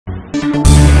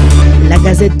La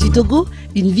Gazette du Togo,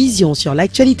 une vision sur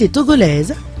l'actualité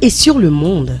togolaise et sur le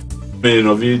monde. Mais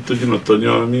nous vivons tout notre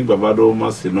temps, mi babado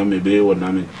Massénouamé be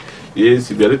woname. Et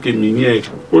si bien que minier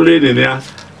pour les nénéa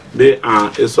be en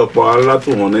esopo la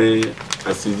tout on est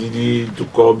assididi du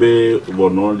corbe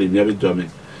bonon les miabe jamais.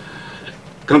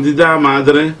 Candidat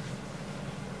madre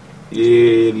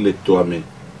et les toame.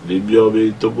 Les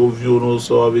biobe Togo viono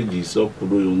so avec dit so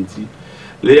kudo yonti.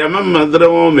 Les yama madre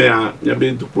on mais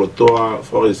yabe du protoa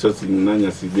for research na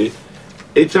nyasibe.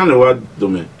 Et tiens le wa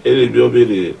demain. Et les biobe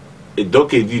les et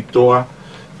donc il dit toi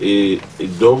et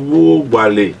dobu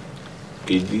balé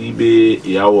qui dit be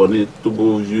ya woni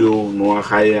Togo vio no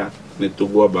haya ne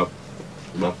Togo ba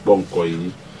ponko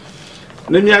yi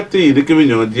ne mi ati de ke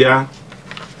nyon dia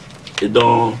et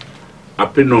donc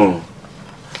appelons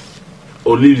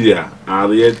Olivia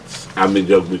Henriette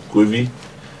Amedjogbé-Kouevi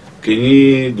qui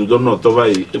ni du don notova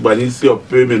e bani si o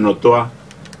peu me notoa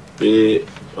et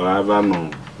va non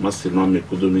Massénouamé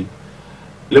kudomi.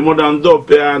 Le modando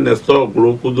pea nesto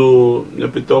glokudo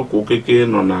nepito kokeke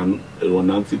nonan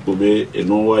ronanti kobe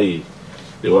enowai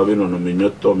de wabe no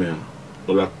menyoto me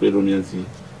ola kwero miansi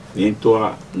ni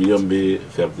toa miyombe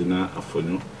Ferdinand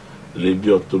AFFOGNON le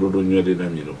bio tolodo nyede na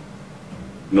miro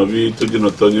no vi to dino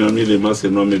tonyo mi le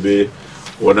Massénouamé be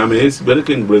wona me esi bele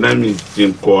ke ngbena mi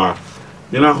tinkoa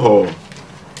mina ho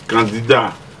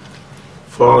candidat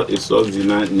Faure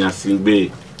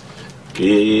GNASSINGBE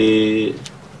que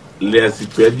les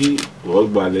asipedi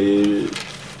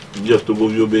les Togo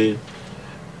viobe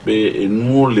et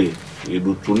nous les et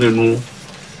nous tourner nous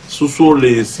sous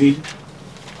les ici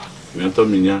maintenant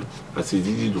minya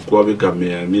asidi du quoi avec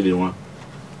mes millions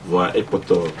voir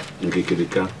équateur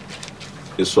ngekeleka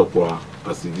et soit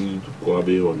asidi du quoi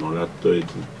avec on la toité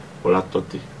on la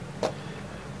toté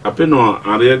après nous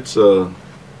Henriette Olivia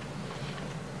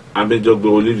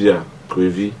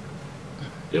Amedjogbé-Kouevi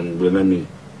et mon ami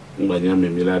nganya me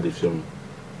mila de film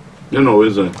neno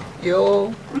wezo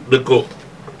yo deko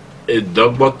e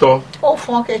dogboto au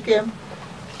fond quelqu'un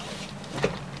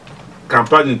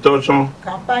campagne torchon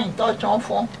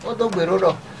fond au dogbero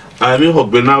do ami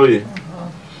hogbenawe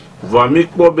vami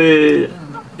kpobe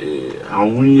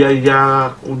awunya ya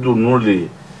kudu nole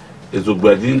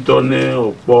ezogbadi ntone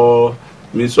opo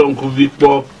mi son kuvi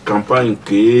po campagne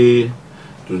ke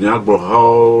dunia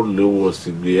gbohao le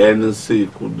wosigbe NC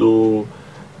kudo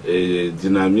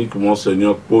dynamique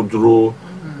monseigneur Podro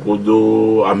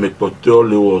kodo amekoto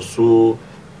le woso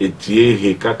etie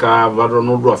he kaka varo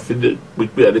no do afide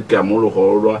pipe ade kamolo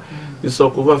horo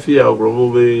isoko va fi agro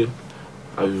be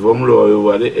avivom lo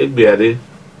wale egbeare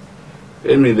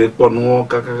emi le ponu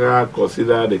kaka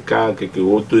consider de ka keke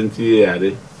o 20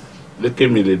 ade le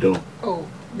kemile don oh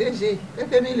DG le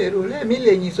kemile ro le mi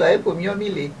le nyi so e po mi o mi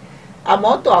le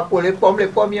amoto apole pom le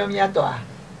pom mi o mi ato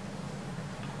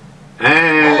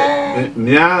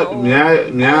mia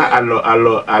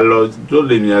alors tous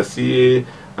les miasi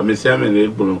à monsieur Amene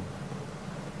bon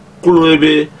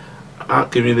kulebe a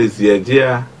kemile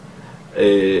ziadia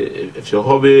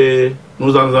fiobe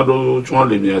nous en avons tous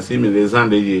les miasi mais les ans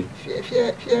les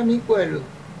fie mi kwelo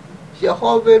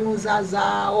fiobe nous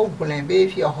aza o blembe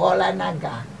fiola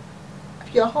naga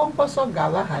fioho poso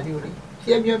gava haliori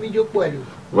fie mi o mi jo kwelo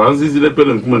Vanzi zile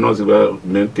pele nkume no ziba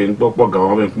menken popo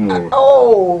gawa ben kumo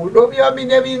oh do mi o mi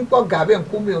ne mi nko gabe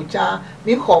nkume o cha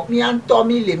mi ho mi anto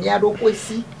mi le mi ado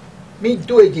kwesi mi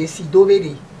do ejesi do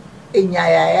veri enya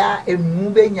ya enu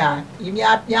be nya imi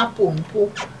apia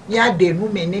pompo mi adenu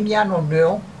me ne mi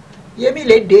anono ye mi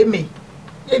le de me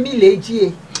ye mi le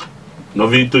jie no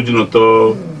vi to di no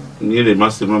to ni le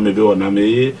Massénouamé be wona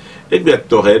me egbe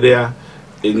to hedea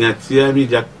enya tia mi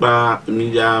jakpa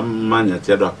mi ya manya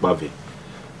tia do akpave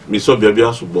mi so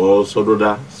bia subo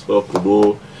sododa so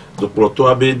kubo do proto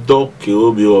abe do ke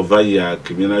obi ovaya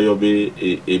kimina yobe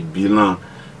e bilan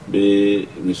be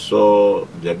mi so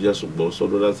bia subo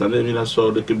sododa sane mi la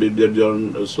so de ke bia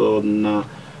so na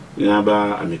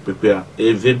nyaba ami pepea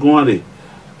e vegonre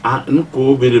a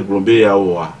nko be de brombe ya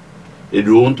wa e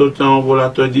do on to tan vola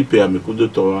to di pe ami ku do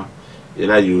to wa e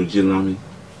la yo jinami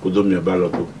ku do mi ba lo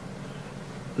to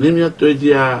ni mi to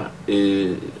dia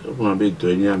e on be do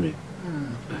nyame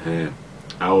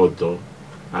auto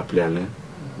appelé Alain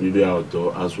lui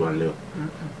auto azualeo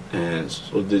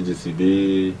so de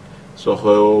décider so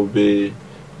hobe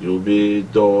yobe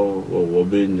do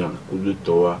wobe nya kudu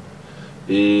toa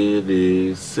et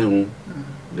les saints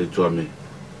de toi-même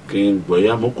qui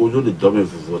voyait mon cojo de dormir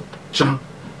vous tchan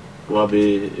wabe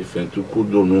fait tout coup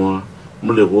de noir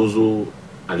mon le roseau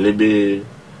alebe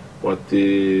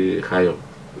wate hayo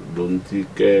donti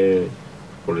que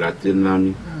pour la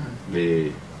tenami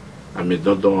les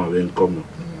amédondons avec comme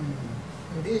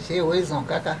Déjà raison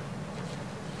kaka.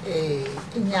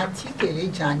 Nyati kele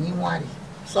jani wari.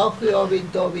 Sokwe obe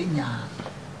dobe nya.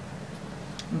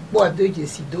 Mpo ado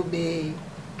jesi dobe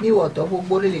mi woto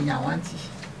gbogbo le nyawanti.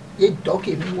 Ye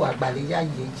doke mi wa gbale ya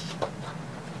yeji.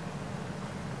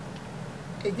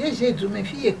 Déjà du me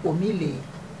fi ekomile.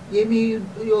 Ye mi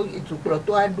yo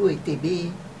etukroto ado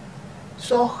etebe.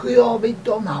 Sokwe obe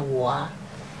do ma wa.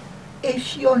 E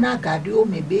fiona gade o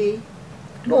mebe.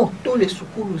 Non, tous les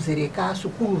soukous zereka,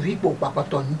 soukous vipo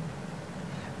papatoni.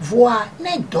 Voix,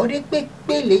 n'est doré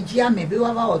pépé les dia, mais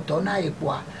bewa otona et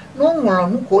quoi. Non, on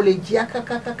nous colle les dia,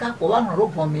 kaka, quoi, on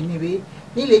reprend menivé,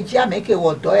 ni les dia, mais que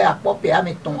votre à popé à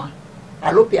meton.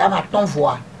 À l'opé à ma ton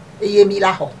voix, et yé mi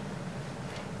la ho.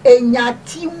 Et n'y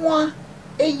ti moi,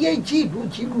 et yé jidou,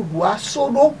 bois,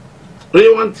 solo. Oui,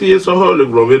 on tient sur le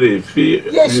globe des filles.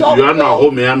 Il y a un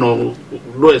arôme et un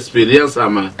expérience à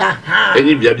ma. Et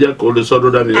il y a bien qu'on le soit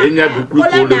dans les lignes de plus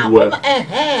pour le voir.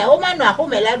 On m'a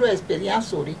arôme et là,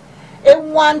 expérience. Et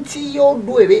moi, si yo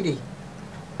do evede.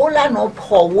 On l'a non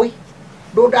prowe.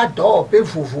 Doda do, pe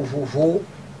vous.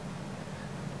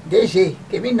 Déjà,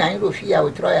 que mi na une fille à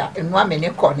Outroya, et moi,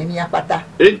 mené connaît mi apata.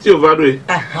 Et tu vas lui.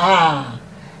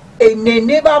 Et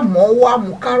nene ba mowa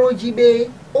mukaro jibe.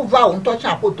 On va on touche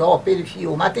un peu d'or périfi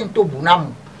au matin to bunamu.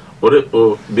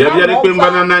 Bien les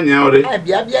banana nyore.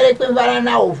 Bien les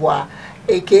banana au voir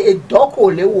et que et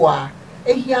doko le wa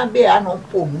et y a be anon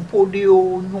po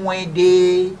dio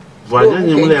noende. Voilà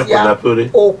ni mo le akodape.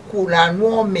 O kula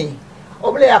nuome.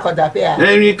 Oble akodape a.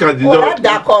 Mi candidat.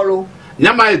 D'accord lo.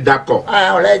 Nyama est d'accord.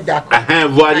 Ah, on est d'accord.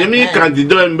 Voilà, mi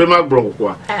candidat mbema blanc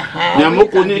quoi. Nyamo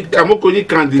koni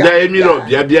candidat Emilo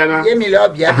bien. Emilo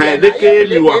bien. De ke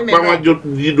mi wa pa wa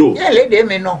jido. Ele de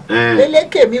me non. Ele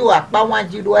ke mi wa pa wa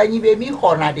jido anyi be mi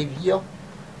hona de vio.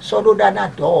 Sodo dana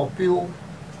do pio.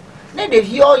 Ne de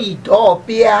vio yi do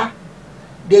pia.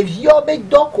 De vio be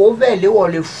do ko vele wo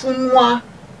le fun wa.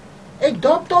 E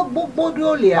docteur gbogbo de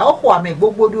ole a o kwa me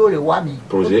gbogbo de ole wa mi.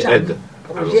 Projet aide.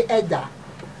 Projet aide.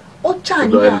 O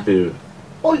chanya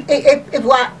o e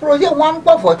voa projet wan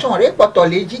po fortune re poto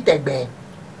leji tegbe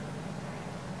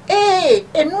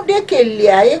enu de ke le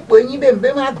aye po yin be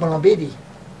mbe ma gbon be de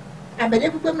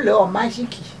amede pupe mi le o magic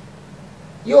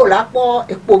yo la po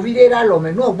epo vire ra lo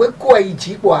me no gbe ko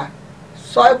iji po a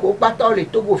so e ko pato le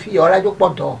Togo fi o la jo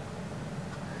poto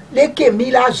le ke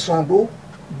mi la zondo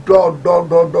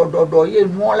do ye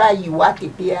nu la yi wa ke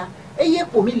pia ye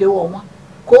po mi le o won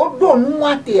ko do nu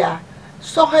wa te a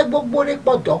Sore gbogbo le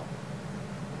podo.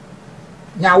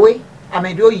 Nyawe,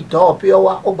 amedio ito ope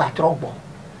owa ogba trogbo.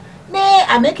 Ne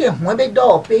ameke hwebe do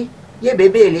ope, ye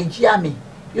bebe eleji ame.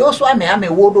 Yo so ame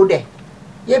wodo de.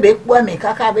 Ye be po ame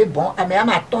kaka be bon, ame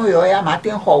ama ton yo ya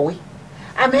matin howe.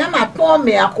 Ame ama ton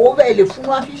me akove ele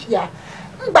funu afifia.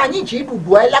 Ngba ni ji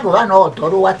dudu e la go na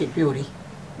otoro wa te peori.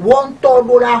 Won to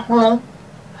do la hon.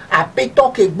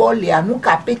 Apeto ke gbo le anu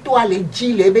ka peto ale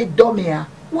ji le be do me a.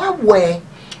 Wa we.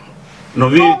 No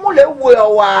vi. Como le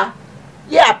wa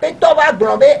ye apeto ba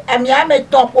glombe emi ame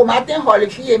ton po matin holi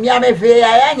fi emi ame ve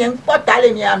ya nyen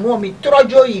potale mi anu mi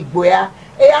trojo igbo ya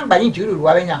e ya ngba ni jiru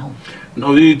wa be nya ho.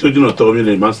 No vi to jino to mi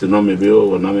le Massénouamé be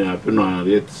o na me ape no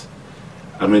Henriette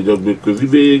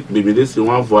Amedjogbé-Kouevi be me se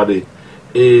wan voade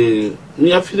e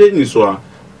mi afile ni so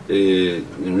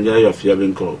mi ya fi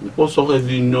abenko po so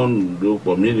réunion do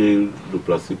po mi le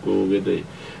plastico vede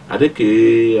avec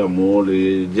amour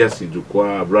les dias du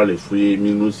quoi bras les fruits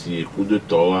minus et coup de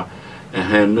toa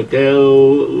mais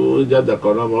que déjà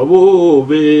d'accord là bon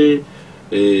be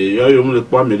yo me le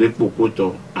pas me le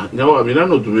popoto nyawa mi na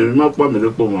no tu me ma pas me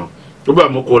le poma to ba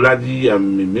mo ko la di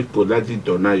me ko la di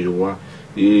dona yo wa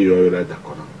e yo la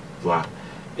d'accord voilà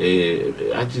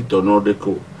a di dono de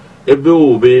ko ebe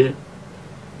o be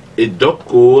et donc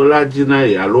ko la di na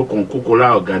e alo concours ko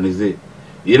la organiser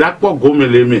il a pas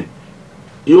gomele me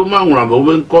yo ma nwura ba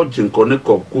we nko jinko ne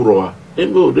kokuro a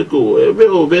ebe o de ko ebe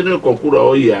o be ne kokuro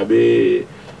o ya be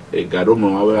gado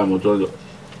mo wa we amoto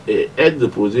aide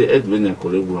projet aide benya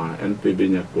kolebua NPB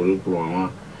nya kolebua wa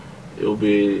o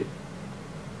be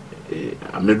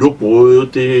amedopo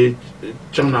te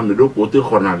chana amedopo te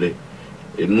khonale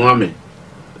Missénouamé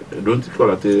don't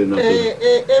call it na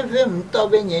eve mto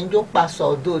be yen jo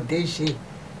paso do deje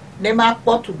ne ma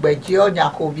potu gbeji onya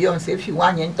ko bi on se fi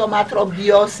wa yen to ma tro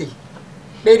bi o se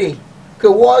bere ke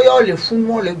wo yo le fun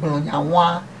mo le gbon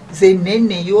àwọn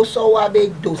zenene yo so wa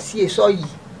be dossier so yi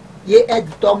ye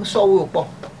editor so wo po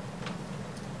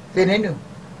zenene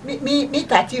mi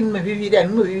tati me vivi de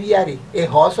me vivi are e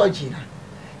ho so jina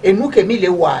enu ke mi le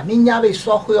wa mi nya be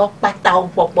so yo pata on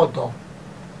popoto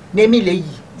ne mi le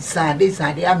yi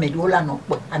zande amedio la no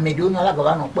po amedio nya la go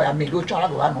ba no po amedio cho la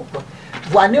go ba no po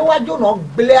Voine wajo no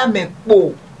gble ame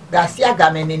po gasi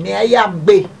agame nene ya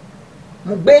mgbe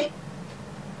mgbe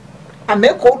ame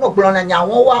ko no blona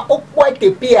nyawo wa opo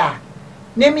etepe a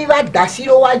nemi va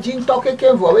dasiro wa jinto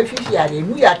keke vo we fifi are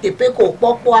nu ya tepe ko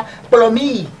popo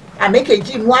plomi ame ke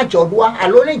ji nu ajodua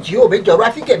alo le ji o be joru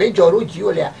afike be joru ji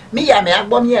o le mi ya me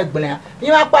agbo mi egblen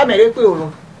mi wa pa mere pe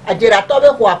oro ajera to be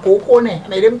ko akoko ne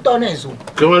mere mto ne zo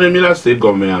ke won mi la se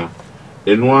gome a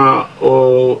enua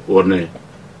o one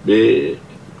be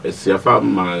si afa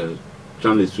ma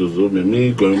chan les sozo mais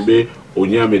mi gombe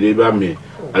onya me de ba me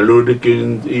alo de ke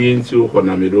yinti o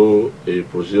kona me do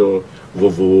projet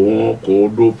vovo ko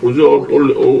do projet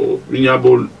o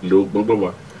minyabo le gbogbo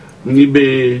ba ni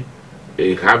be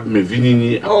have me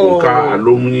vinini akoka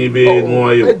alo ni be no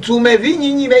ayo tu me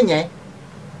vinini be yen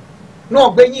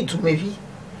no gbe ni tu me vi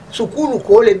sukulu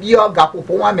ko le bi oga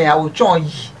popo wa me awo chon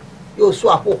yi yo so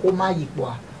akoko ma yi po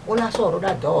o la so ro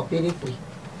da do pere pe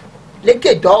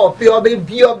leke do pe o be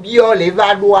bio le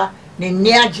va doa ni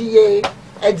ni ajiye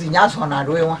edinya so na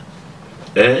do wa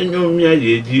nyo mi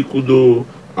aye di kudo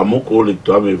amoko le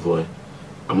to amevo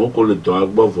amoko le to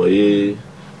agbovo ye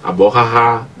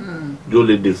abohaha yo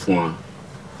le defon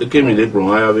ke mi le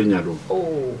gbon aya be nyado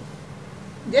oh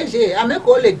deje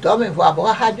ameko le to amevo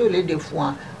abohaha yo le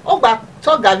defon o gba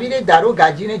to gavile daro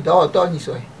gaji ni do to ni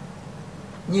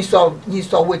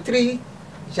so we 3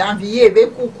 janvier be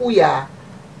kuku ya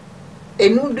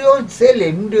enudio zele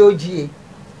enudio ji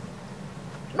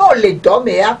no le do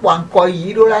me apo anko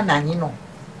yi ro la nani no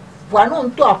vo no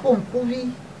nto apo nkuvi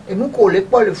enu ko le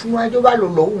po le fun ajo ba lo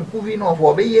nkuvi no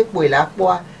vo be ye po la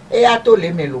po e ya to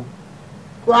le melo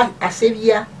ko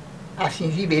asevia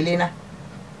afinvi belena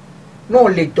no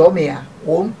le do me a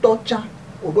o nto chan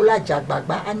odola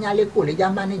jagbagba anyale ko le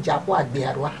jamba ni japo agbe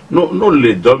arwa no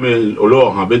le do me olo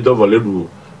han be do vole du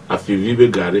afinvi be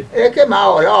gare ke ma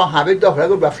olo han be do vole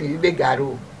du afinvi be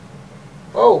garo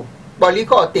oh poli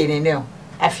ko tenene o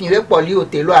afinwe poli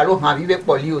ote lo alo han vive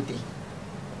poli ote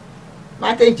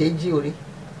mate jeji ore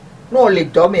no le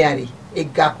do me are e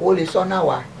ga ko le sona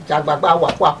wa jagbagba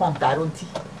wa ko akontaro nti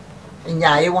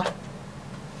nya ewa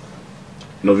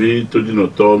no vi to di no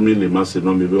to mi le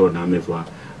Massénouamé be ona me fa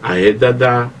aye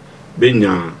dada be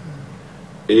nya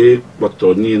e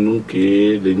poto ni nu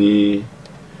ke le ni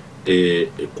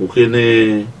ko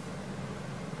kene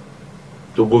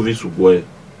Togo vi suboe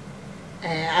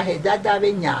ahe dada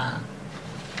be nya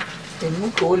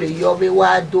enu ko le yo be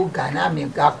wa do gana me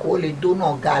ga ko le do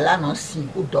no gala no si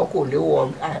ku do ko le wo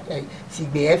si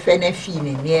gbe FNF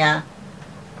ni ni a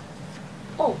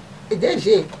oh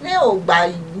deje ne o gba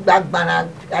na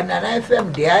FM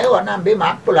de ayo na be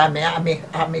ma pola me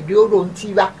ame bi o ro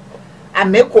ntiba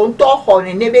ame ko nto ho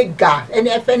ni ne be ga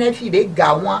FNF be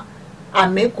ga won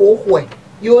ame ko ho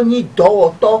yo ni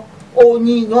do to o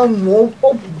ni yon mo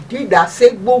o dida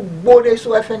se gbogbo re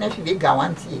so FNF be ga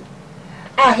wan ti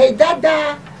ahe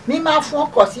dada mi ma fun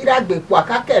ko sira gbe po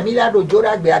akake mi la dojo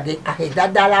ra gbe ade ahe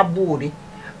dada la bure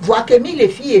voa ke mi le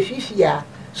fi fifia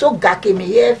so ga ke mi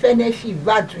FNF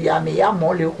va du ya me ya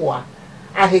mo le kwa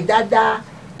ahe dada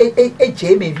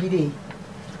je me vire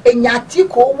enya ti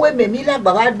ko we me mi la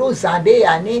gba do zande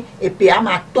ya ni epe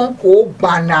ama ton ko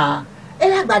gbana e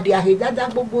la gba de ahe dada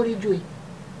gbogbo ri jo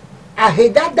ahe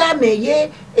dada me ye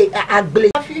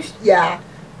agble fifia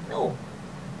no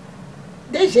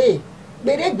deje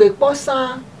bere gbe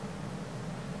posan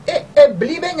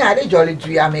blibe nyaare jolly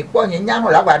du ya me po nya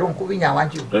no la gbadu nku bi nya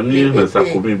waju ni na sa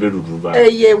ko bi be dudu ba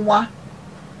eye wa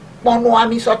ponu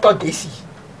ami soto desi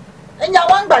enya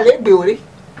wa ngbale gbe ore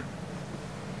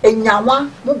enya wa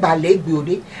mu gbale gbe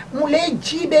ore mu le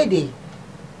ji bede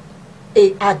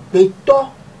agbeto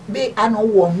be ano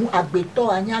wonu agbeto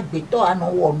anya agbeto ano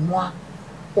wonu a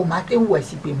o ma te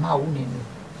nwesi pe ma wu ninu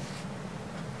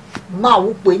ma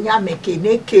wu pe nya me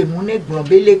kene kenu ne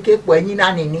gbonbele ke po yin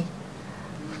na nini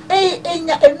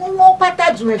enya enu wo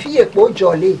pata du me fi epo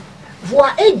jole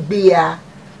voa egbe a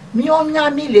mi onya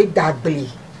mi le dagble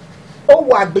o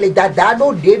wa gble dada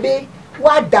do debe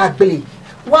wa dagble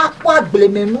wa po agble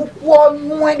menu ku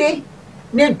onwede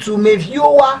ne du me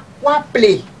vio wa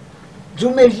play du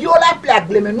me vio la play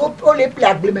agble menu o le play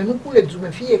agble menu ku le du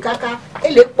me fi e kaka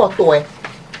e le poto e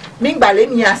mi gbale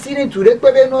mi asine dure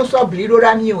pe be no so bli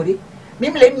rora mi ore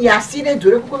mi le mi asine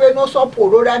dure pe be no so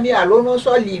porora mi alo no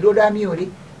so li rora mi ore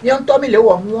mi on to mi le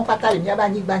wo mu pata le mi aba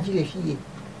ni gbanji le fiye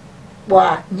bo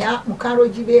nya mu kan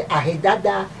roji be ahe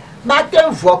dada ma te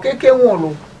vo keke won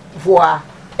lo voa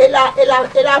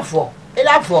ela vo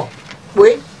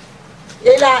we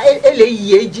ela ele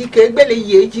yeji ke gbe le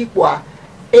yeji po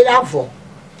ela vo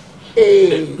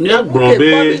ni agbon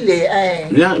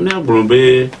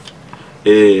be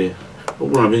o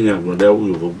gbon be nya gbon da wu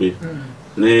yo gbe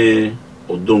ne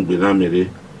odongbe na mere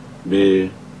be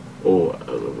o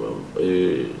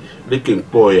leken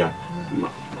poya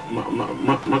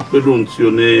ma pedon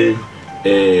tio ne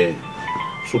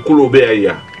sukulu be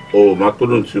ya o ma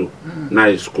pedon tio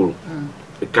na school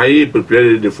kai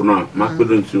prepare de funa ma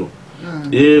pedon tio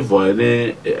et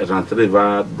voyez rentrer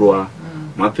va droit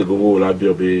ma te go la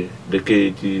biobe de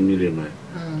ke ti milema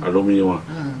alors mi wa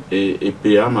et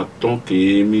puis à ma ton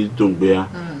que mi dongbe a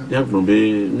nya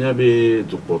gnombe nya be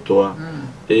to potoa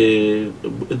et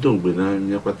dongbe na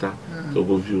nya pata to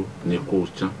go view ni ko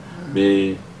chan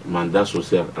be mandat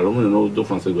social alors mi no do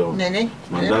français go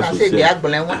mandat social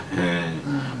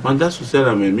mandat social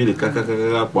a mis le kaka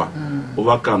quoi on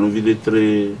va quand nous vide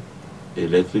très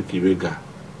électrique qui vega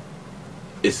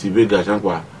et si vega jan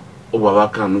quoi on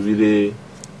va quand nous vide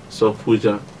so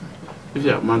fuja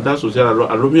mandat social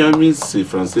alors mi ami c'est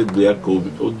français de ko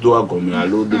do gomme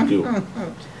alors de que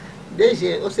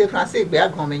déjà c'est français be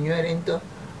gomme nyorento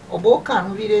obo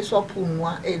kan vire so pour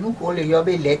moi et nous ko le yobe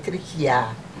électrique ya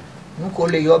nous ko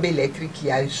le yobe électrique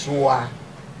ya soa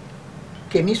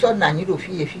que mi so na ni do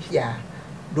fi ya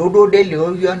dodo de le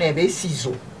yo ne be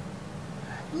sizo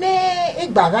ne e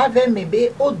gbaga ve me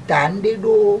be o dande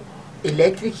do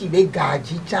électrique be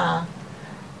gaji cha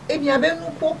e mi abe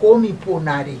nu poko mi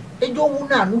ponare e jo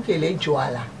wuna nu kele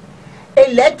joala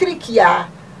électrique ya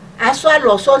aso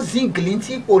alo so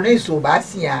zinglinti ko ne so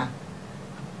basia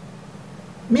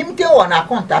mimte wona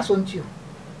konta so ntio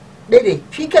dede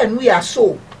fike nu ya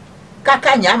so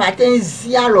kaka nyama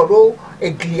tenzi aloro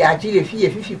egliaji le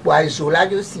fifi po azola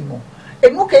jo simon e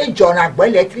nu ke jona gbo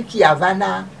électrique ya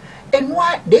vana e nu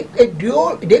de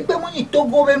pe mo ni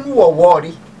Togo be nu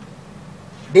wowori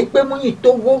de pe mo ni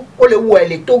Togo o le wo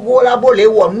ele Togo la bo le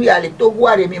wo nu ya le Togo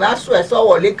are mi ma so e so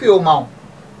wo le ki o ma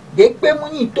de pe mo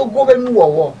ni Togo be nu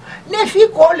wowo ne fi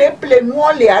ko le ple nu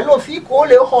le alo fi ko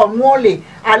le ho nu le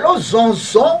alo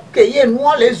zonzon ke ye nu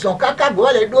le zon kaka go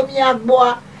le do mi agbo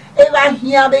e ba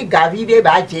hia be gavi be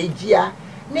ba jejia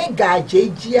ne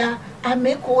gajejia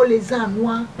ame ko le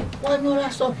zanwa wonu la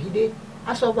so vide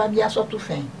aso ba bi aso tu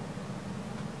fin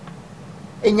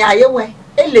enya yewe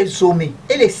ele zome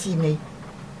ele sime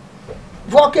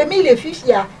voke mi le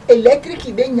fisia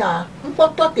électrique be nya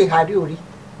mpoto te hariori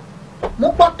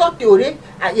mo poto te ore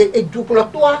e duklo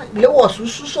to le wo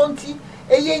susu sonti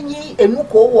eyenyi enu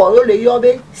ko wo yo le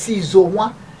yobe sizo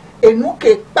wa enu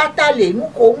ke patale enu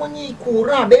ko muni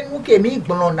courant be enu ke mi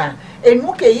gbonona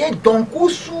enu ke ye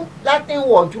donkusu latin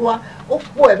wojua o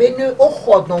po ebe ni o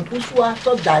ho donkusu a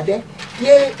so dade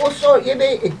ye o so ye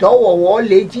be edowo wo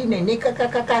leji ne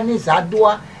kaka ni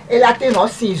zadua e latin no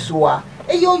sizoa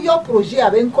e yo projet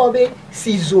abe nkobe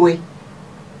sizoe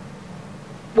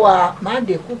boa ma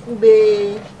de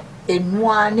kukube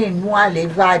enua le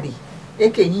vadi e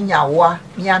ke nyinya wa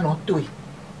mi anotoi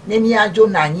ne mi ajo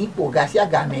na nyi po gasia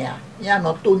gamea mi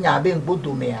anoto nya be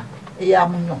ngbodo mea e ya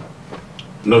munyo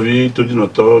no vi to di no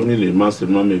to mi le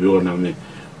Massénouamé be ona me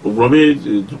o brome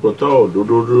du koto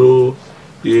dododo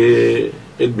e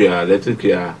egbe électrique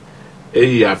ya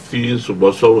e ya fi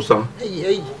subo so usan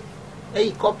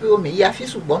ei copy o me ya fi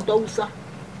subo to usan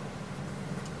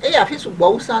e ya fi subo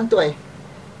usan to e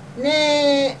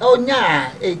ne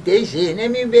onya e DG ne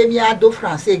mi be mi ado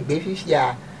français gbe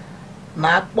fifia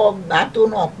ma po bato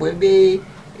no pe be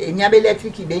nya be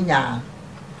électrique be nya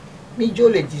mi jo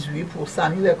le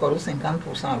 18% mi le koro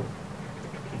 50% lo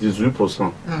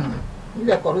 18%. Mi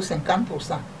le koro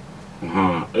 50%.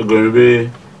 E go be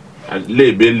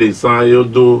le be le san yo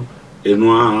do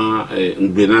enua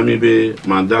ngbenami be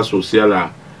mandat social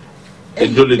a et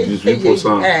de les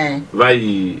 18%, va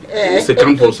y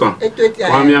 50%.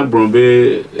 Quand il y a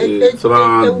brombé,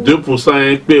 sera 2%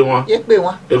 et peu moins. Et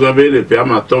quand les pays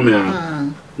amateur,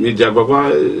 mais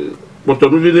diagwa, pour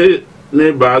nous venir,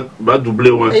 ne va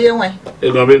doubler moins.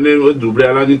 Et quand venir doubler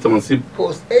à l'année 36%.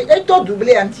 Et toi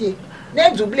doubler entier.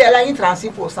 Ne doubler à l'année 36%.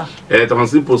 Et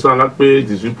 36% là,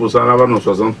 18% là, va dans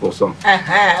 60%.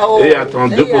 Et à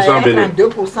 32%,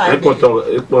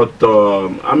 et quand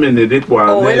amener des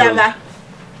points. Et la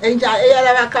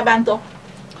va cabanto.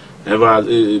 Et va,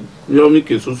 yomi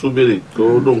que sous soubeli,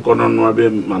 que donc on a un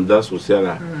mandat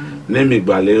social. Ne me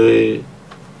balere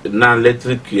dans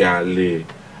l'électrique qui a les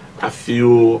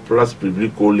affio place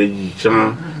publique ou les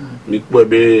gens, mais quoi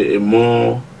be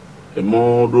et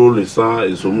mon rôle le sang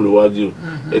et sur le wadi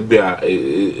et bien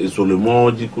et sur le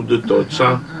monde du coup de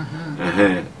torchant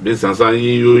bien sans ça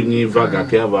ni vague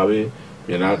qui va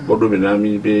mais là pour dominer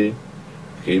mi be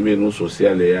que me nous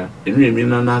social et nous mi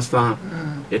na instant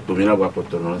et pour me la voir pour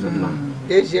ton ça là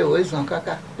déjà ouais son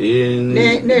kaka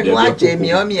ne noa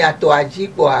jemi o mi ato aji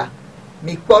kwa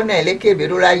mi kpona ele ke be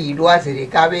ro la yi lo azere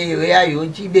ka be yo ya yo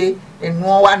jibe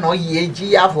enu wa no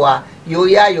yeji avoa yo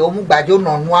ya yo mu gbajo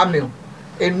no nu ame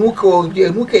enu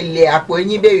ke le apo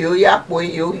yin be yo ya apo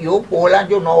yo po la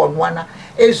jo no onu ana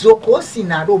ezoko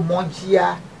sinaro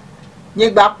monjia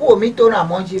nyegba ko mi to na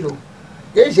monjiro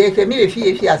je ke mi le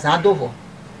fi azandovo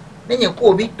nenye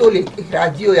ko bi to le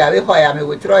radio ya we ho ya me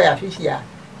wetro ya fifia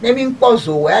ne mi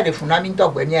npozo ya de funa mi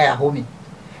ntogbe ni ya homi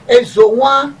ezo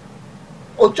wa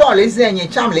o chon les enye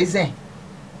cham les en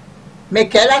mais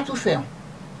qu'elle a tout fait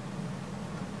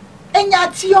enya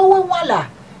ti owo wala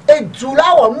edula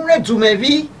onu ne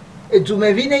dumevi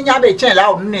edumevi ne nya be chen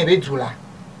la onu ne be dula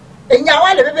enya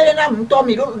wa le bebe na mto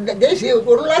mi lo de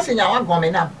o la se nya wa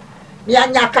gon na mi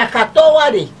anya kakato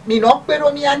wa de mi no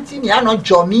pero mi anti mi ano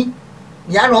jomi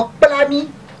mi ano plami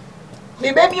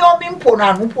mi be mi o mi mpo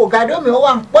na nu po gado mi o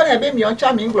wa npo na be mi o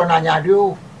cha mi nglo na nya de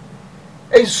o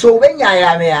eso be nya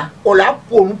ya me a o la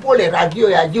po nu po le radio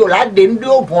ya di o la de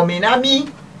ndo gon mi na mi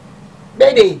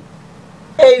bede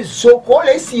ezoko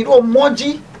le siro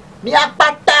moji mi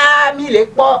apata mi le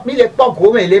po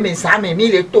go me le me sa me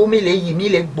mi le to mi le yi mi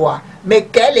le gbo me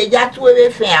ke le ja tu e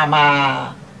fe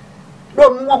ama do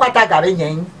mu pata ga be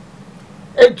yen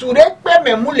eture pe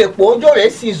me mu le po ojo le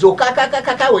si zo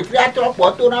kaka we tri atro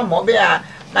po to na mo be a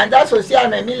manda social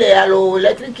me mi le alo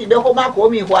electric be ko ma ko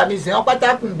mi ho ami se on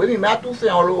pata kun gbe mi ma tu fe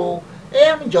on lo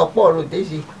mi jo po lo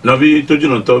deji no bi toju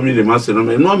no to mi le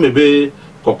Massénouamé no me be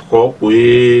kokko ko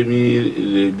mi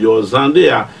le bio zande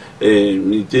a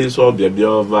mi te so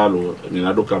bio valo mi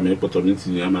na do kame opportunity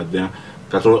ni amadan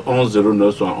 91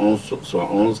 09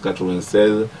 71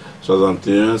 96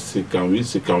 61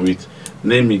 58 58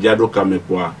 ne mi jado kame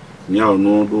kwa nya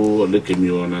onu do le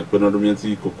kemi ona pe no do mi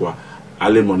ti kokwa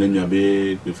ale mo ne mi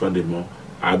abe pe fa de mo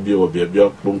abi o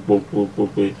bio pom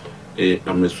pe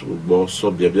amesu gbo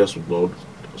so bio so gbo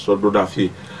so do da fi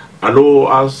allo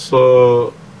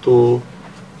aso to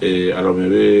alors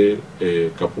mais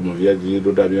capo mo via di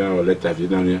do da bien o leta vi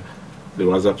na le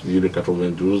WhatsApp di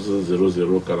 92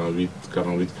 00 48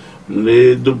 48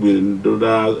 le do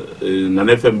da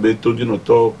na FMB to di no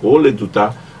to ko le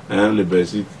tuta le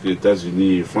Belgique, les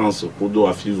États-Unis, France, pour do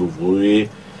affiche ouvrier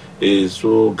et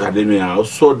so garder mais à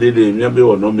so de mi abe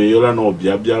ono me yola no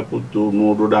bia pour to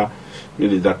no do da mi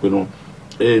le da no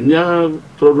nya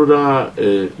to do da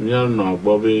nya no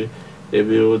bobe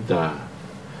ebe o da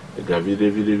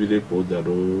gavide pour da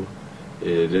do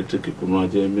electric ko no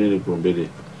aje me le prombele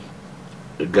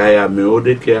gaya me o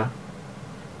de kia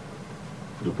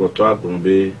du porto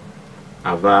grombe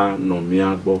ava no mi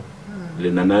agbo le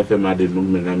nana fait ma de nous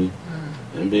menami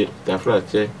mbe ta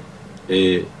frate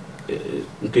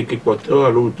nke poto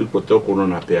alo tu poto ko no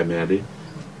na pe amade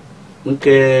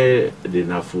nke de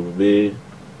na fube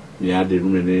ni ade nu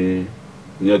mene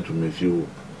nya tu me fiu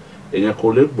enya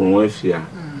ko le bon efia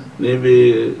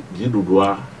nebe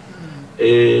didudoa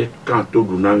kanto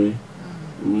dunami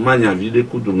manya vide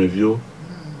ku du me vio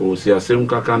o si ase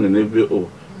nkaka nebe o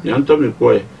nyanto mi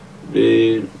ko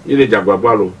be ile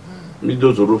jagbabalo mi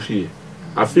dozoro fi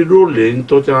afido le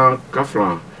ntocha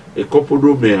kafran e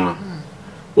kopodo mea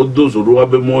o dozoro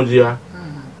abe mondia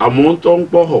amonto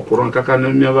npo hokuran kaka na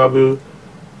mi ababe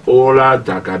ola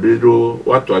dakadedo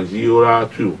watu aji ola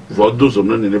tu vo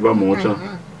dozoro na ne ba moncha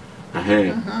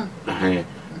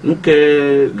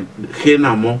nke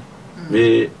khena mo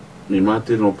me mi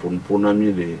mate no pona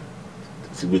mi le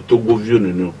sibe Togo vieux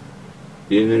no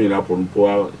yene mi la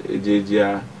ponpo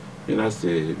ejejia ina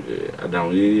se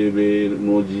adawye be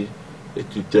noji et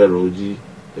Twitter oji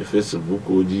et Facebook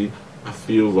oji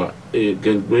afiova et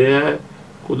gengbe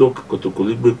kodo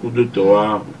kotokoli gbe kudo to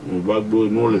wa mbagbo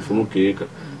no le funu ke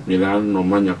Milan no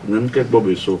manya ku nem ke gbo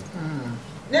beso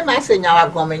ne ma se nya wa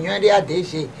gomenyo ri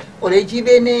adeje oreji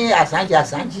be ni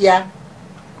asanjia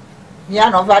ni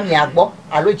ano va mi agbo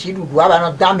alo ji dudu aba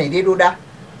no da me de do da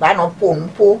ba no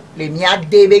pompo le mi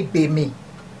ade be gbe mi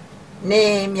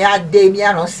ne mi ade mi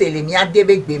ano se le mi ade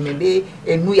be gbe mi be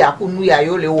enu ya ku nu ya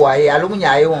yo le wa e alo mu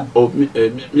nya ye won o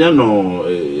mi ano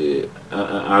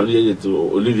Henriette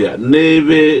Olivia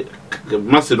nebe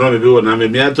Massénouamé be wona me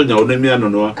mi ato nya wona mi ano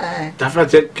no ta fa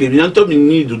che ke mi anto mi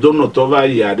ni du do no to va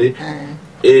yade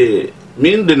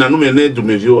mi de nanu me ne du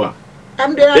me vioa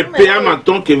e pe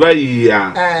amaton ke va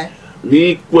ya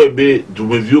mi kwebe du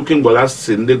me vio ke ngola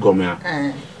sende gomea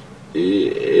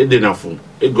de na fun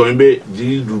gombe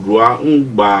di dudua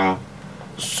ngba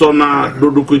sona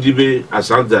dodo ko jibe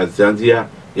asanda zandia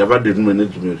ya va de nu me ne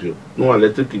du me vio no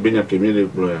alete ki benya ke mi le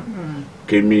ploya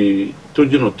ke mi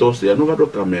toji no to se ya no va do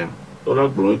kamea ola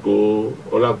gbon ko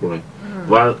ola gbon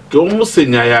va ke o mo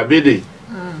senya ya bede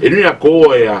enu ya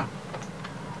ko ya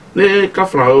ne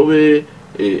kafra owe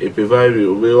e pe va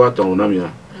owe wa ton na mi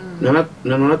mais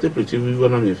on a été petit vivre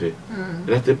dans mes faits.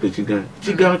 Là t'es petit gars.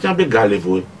 Petit gars tu as bien galé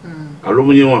vous. Alors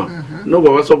moi non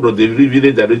va sobre de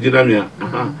vivre dans le dynamia.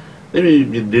 Et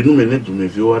de nous mener tous mes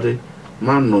vieux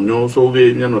man non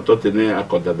sauver bien notre tenir à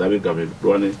côté d'avec avec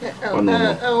douane.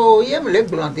 Oh yem le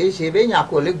blanc j'ai bien ya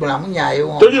ko le blanc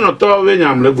nyayo. To di no to be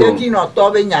nyam le blanc. To di no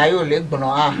to be nyayo le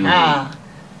blanc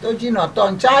to di no to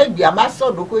nchai bia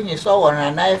maso do ko yin so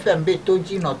wona na FM be to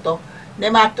di no to. Ne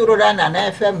ma turo da na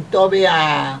FM to be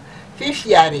a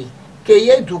fifiari ke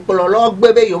ye du pololo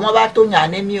gbebe yo mo ba to nya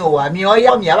ne mi o wa mi o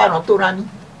ya mi aba no to na mi.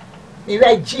 Mi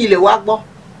ve ji le wa gbo.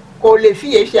 Ko le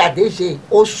fi e fi adeje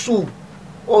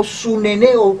osu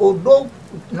nene odo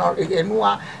no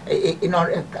enua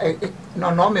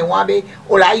no me wa be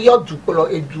o la yo dupolo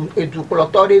edupolo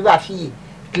to de va fi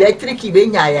electric be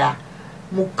nyaya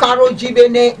mu karo jibe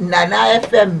ne nana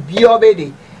FM biobe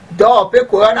de do pe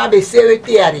ko na be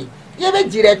secretary ye be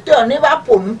directeur ne va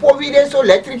pour mu po vide so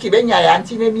electric be nyaya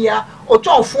antine mia o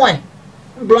ton fun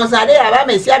blonzade aba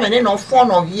mesia mene no fun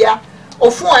no via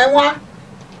o fun enwa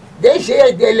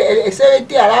DG de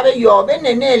secrétaire arabe yo be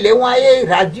nene le wan ye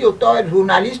radio to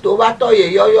journaliste o ba to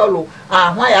ye yo lo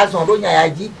ahun ya zon do nya ya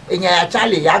ji enya ya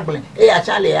chale ya gblen e ya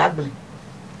chale ya gblen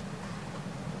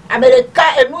America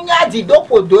enu nya di do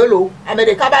po do lo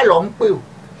America ba lo npe o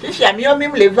fifi ami o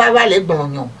mim le va le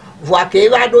gbon yon voa ke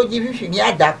va do ji fifi mi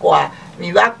adako a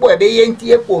mi va po e be ye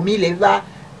ntie po mi le va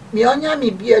mi onya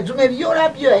mi bi e du me bi ora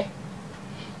bi e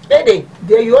Ede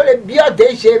de yo le bio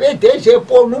DG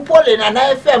pour nous pour les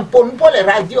nana FM pour nous pour les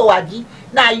radio wadi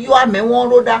na yo ame won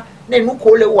roda ne nu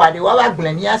ko le wade wa ba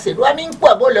gleni ase do mi npo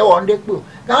bo le won de pe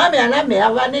kan me ana me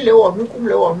ava ni le won kum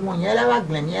le won mo yen la ba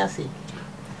gleni ase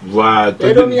wa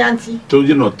to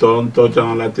di no to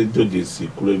jan la te do de si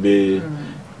kulebe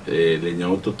le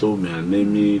nyan toto me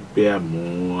anemi pe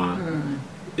amu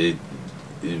e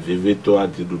vive to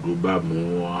ati dudu ba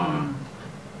mu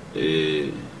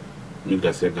mi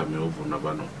gase ga me ovu na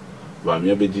bano ba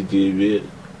mi be didi be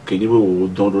keni wo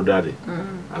don do dare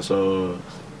aso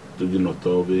to di no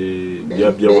to be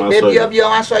bia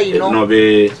wan so yi no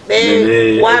be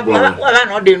wa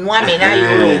no de nu amena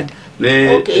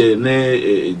yi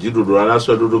ne jidudu ala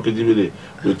so do kejibele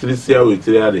we trisia we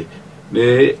triare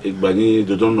ne igbani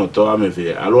do don no to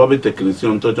amefe alo be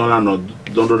technicien to jon la no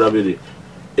don do dabere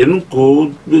enu ko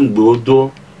ngbo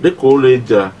do de ko le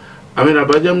ja amena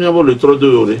baja mi abo le tro do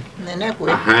yore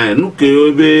nous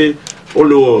que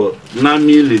olo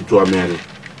nami le to amere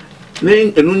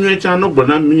ne enu nwe cha no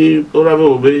gbona mi ora be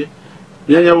obe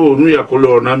nyanya bo nu ya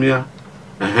kolo na mia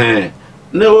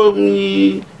ne o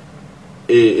mi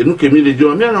enu ke mi le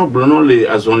jo mi na gbona le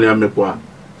azon le amepoa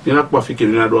ni na pa fi ke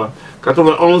ni na do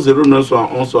 91 09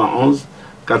 11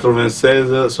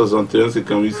 96 61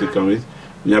 58 58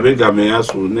 ni abe gamea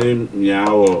so ne nya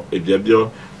o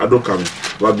ebiabio adokame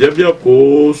wa biabio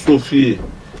ko Sophie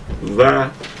va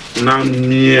na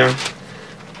mia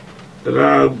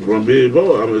la grombe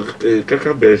bon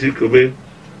kaka Belgique be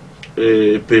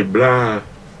pe bla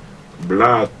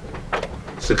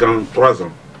 53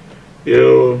 ans et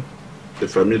les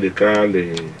familles de cas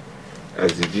les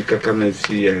azidi kaka na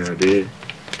fi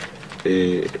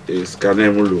de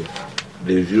scanner mulo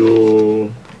les vieux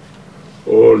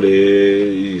oh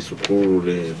les isukuru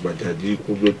les bajadi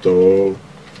kubeto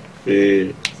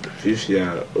et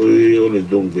fifia oui on le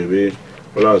donc bébé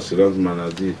voilà assurance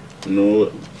maladie no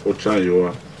autant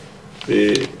yoa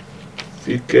et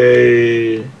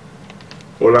fike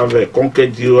on l'avait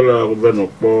conquéri on l'a revenu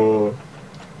pour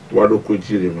wado ko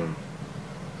jirema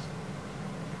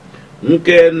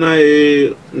nke na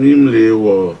e nimle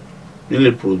wo ni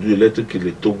les produits électriques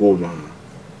les Togo ma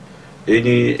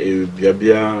eni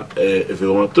bia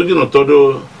vraiment tout dit notre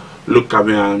le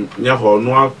caméra nya ho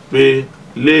no pe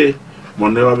le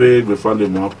mon avait défendu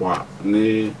moi pour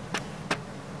ni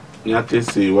nyate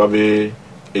se wabe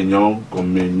enyon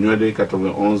comme nuade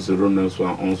 91 09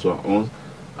 11 11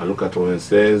 allo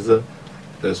 96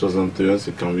 61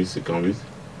 58 58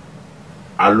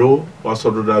 allo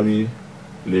wasodo dami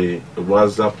les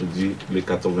WhatsApp dit les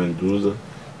 92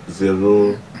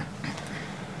 0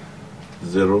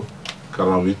 0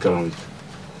 48 48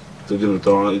 tout le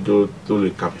temps et tout le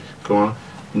cap comment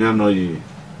nyano yi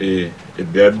et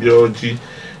bien dit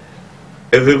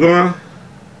et vraiment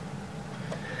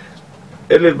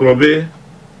elle est globée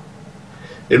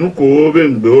et nous ko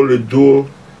ben be le do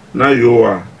na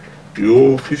yo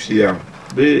fifia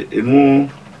be et nous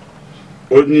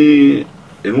oni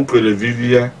et nous que le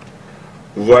vivia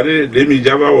voilà les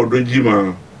mijaba o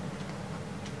dojima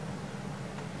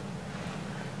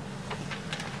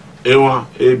et moi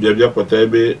et bien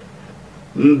peut-être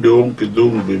ndo que do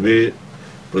bébé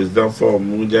président Faure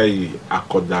Mujayi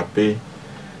accordapé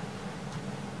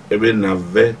eh bien,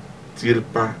 n'avait-il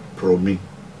pas promis,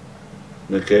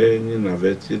 mais qu'il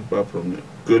n'avait-il pas promis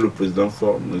que le président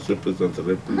Faure ne se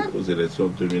présenterait plus aux élections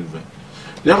 2020.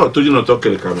 Il y a tout dit notre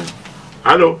quel quand même.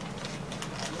 Allô?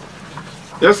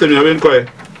 Il y a c'est bien quoi?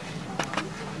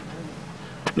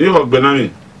 Il y a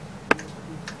Benami.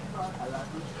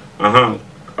 Ah,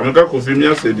 Ameka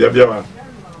confirme c'est bien bien.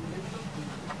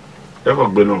 Il y a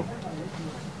Benon.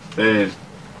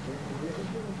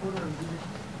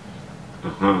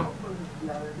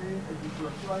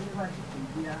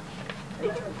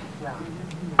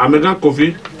 Amega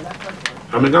Kofi,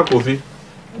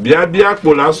 bien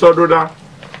pour la sododa,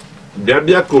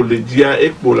 bien pour le dia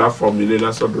et pour la formuler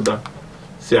la sododa.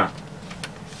 C'est ça.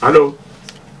 Allô?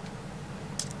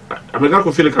 Amega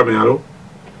Kofi le caméra, allô?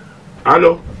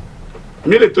 Allô?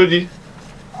 Mille te dit?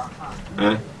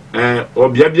 Oh,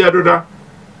 bien doda.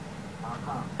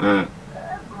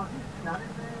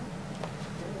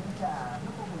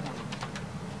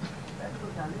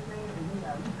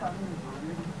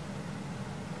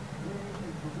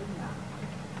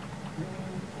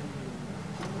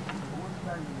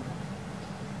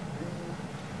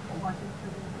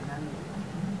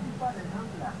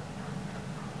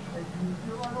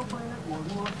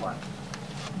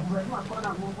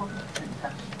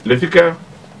 Le ficaire.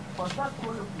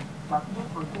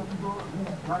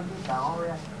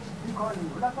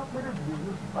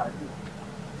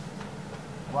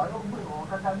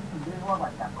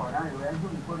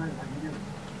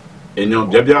 Et non,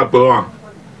 bien à quoi?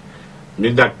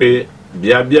 Midapé,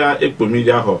 bien et pour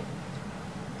milliards.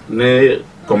 Ne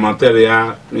commentaire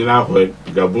ya, ni la rue,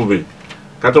 Gaboubé.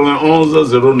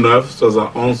 91 09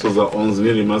 71 71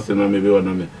 000 Massénouamé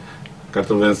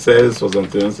 96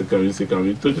 61 58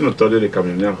 58 tout une autorité de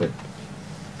camionneurs.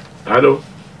 Allô?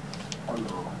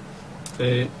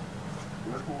 C'est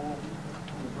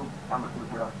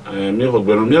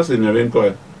bien quoi?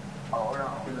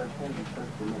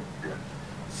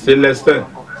 Célestin.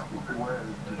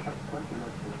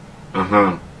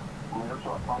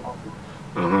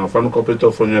 Fan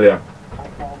compétent fournier.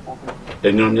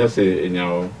 Et non, bien c'est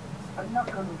Enyao.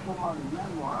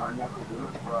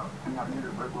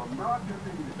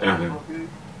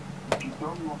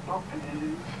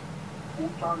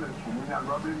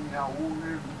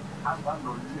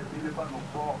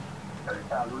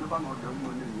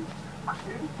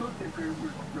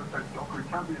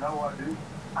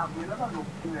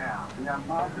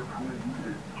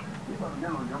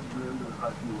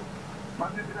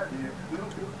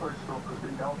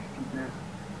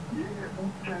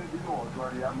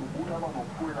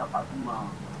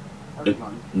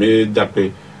 Mais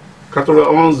d'après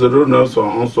 91 09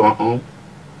 61 61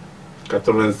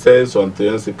 96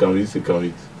 61 58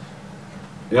 58.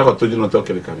 Il y a tout dit notre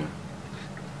quel camion.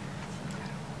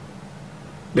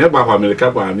 Il y a pas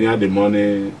américain pour amener des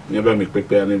monnaies, il y a pas mes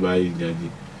pépés ne va y dire.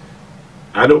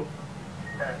 Allô?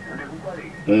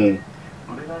 Il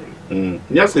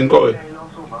y a 5 ans.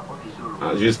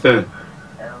 Justin.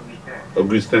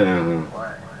 Augustin.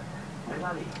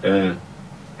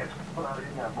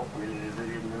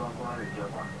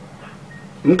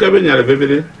 Nous avons bien le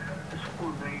VVD.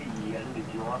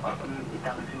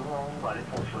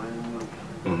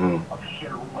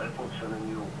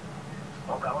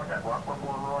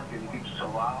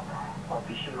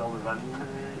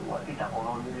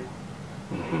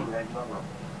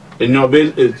 Et nous avons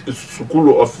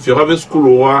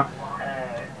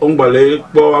on va aller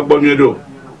pour abonner d'eau.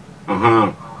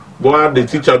 Boire des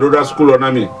teachers de la school en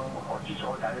ami.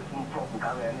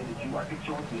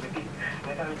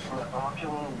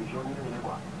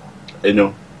 Et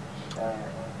non.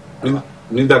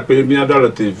 Ni d'après bien dans le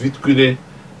vite culé,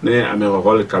 né à mes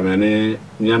rôles caméné,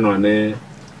 ni en année,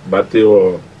 batté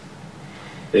au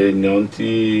et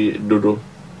n'anti dodo.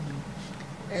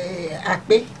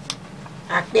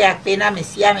 Akpe na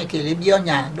mesia me kele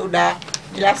bionya doda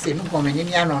ila se nous comme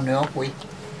ni en honneur quoi.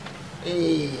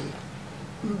 Et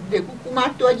de kukuma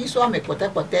to ji so me kote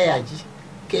aji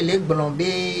kele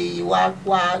glombe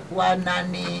wa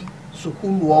nani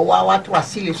sukulu wa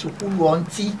twasile sukulu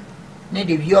onti ne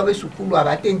de viobe sukulu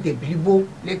abatente bribo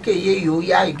leke ye yo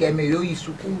ya igeme yo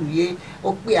sukulu ye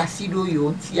o pe asido yo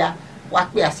ontia wa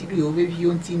pe asido yo be vi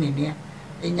onti nene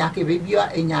enya ke be bio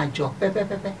enya jo pepe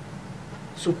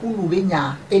sukulu be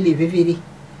nya elevevere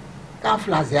kan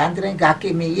flaze andre ga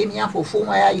ke me ye mia fofo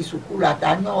ma ya sukulu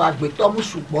atanyo agbeto mu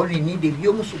sugbon ni de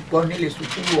bio mu sugbon ni le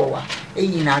sukulu wa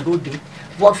eyin na dode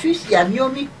vo fils ya mi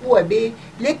omi ku ebe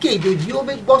leke de bio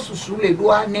be gbo susu le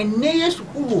doa nene ye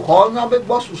sukulu ho nyo be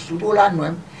gbo susu do la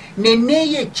noem nene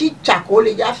ye chicha ko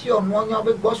le ya fi onu nyo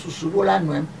be gbo susu do la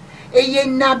noem eye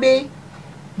na be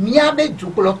mia be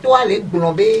dukloto ale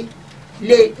glombe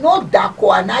le no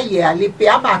dako anaye ale pe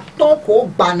ama tonko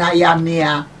bana ya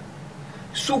mea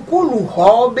sukulu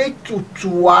ho be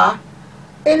tutua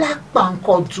ela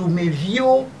panko du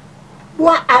mevio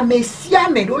doa amesia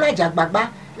me do la jagbagba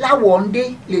la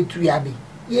wonde le tuyabe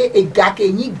ye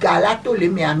egake ni galato le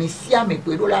me amesia me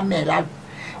pe do la me la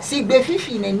si be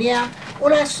fifi nenia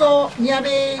ola so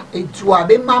niabe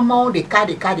etuabe maman de ka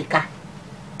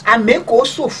ameko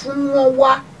so fun won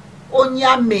wa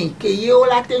onyame ke ye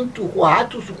ola tentu wa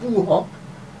tu sukulu ho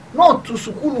no tu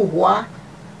sukulu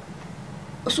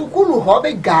ho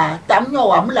be ga tamnyo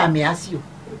wa mula me asio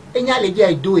enya le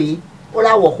je doe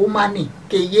ola wo humani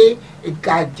ke ye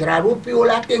ga jraro pe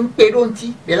ola ten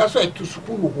peronti be la so etu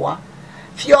sukulu ho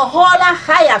fi hola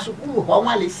haya sukulu ho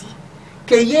ma lesi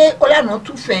ke ye ola no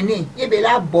tu fene ye be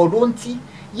la boronti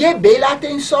ye be la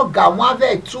ten so ga wa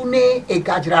ve tune e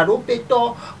ga jraro pe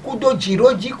to kudo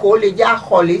jiroji ko le ja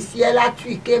hole si ela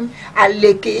tuikem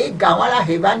aleke ga wa la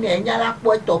hevane enya la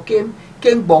po to kem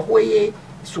gbo hoye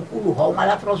sukulu ho ma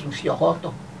la trosu fi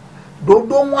hoto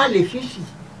dodo wa le fifi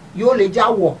yo le ja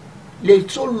wo le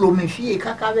to lo me fi e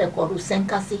kaka ve ko do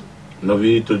 5 asi no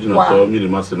vi to dina to mi le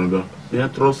Massénouamé ya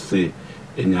trose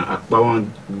enya akpawan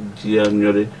dia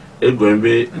nyore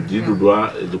egwembe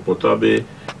didudoa de potabe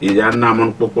il y a un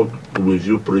amant pour le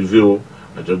jeu privé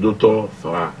à d'autres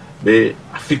fa be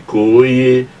afiko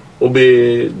ye obe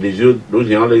des jeux do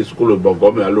gens les school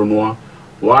bongo mais allo noir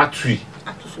wa tui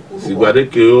si guarder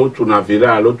que tu na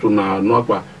vira allo tu na no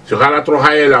quoi sera la trop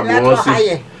haye la moi aussi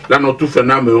là non tout fait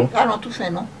na mais là non tout fait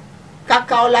non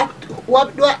kaka la wa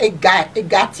do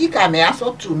egati ka me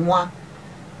aso tu noir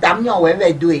tamnyo we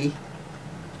ve doe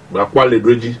ba kwa le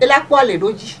doji e la kwa le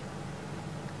doji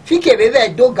fike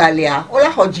bebe do galea ola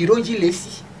hojiroji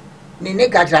lesi nene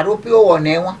gajaro pe o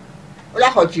wonewa ola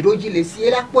hojiroji lesi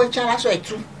ela po echan so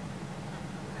etu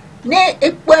ne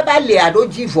epo ba le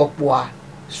adoji vopo a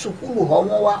sukulu ho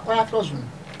won wa ola trozun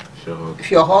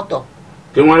fi hoto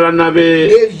ke won la nabe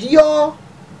de vio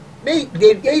be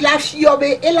de la fio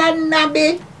be ela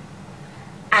nabe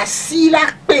asila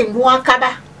pe nu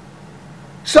akaba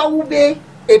so ube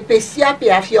epesia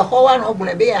pe afio ho wa no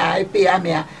bulebe a epe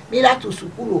amea mila tu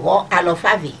sukulu ho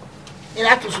alofave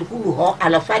mila tu sukulu ho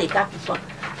alofare ka kufa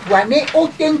wane o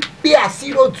ten pe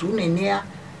asiro tu nenia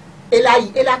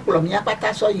ela kolomia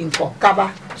pata so yinko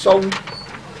kaba so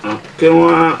ke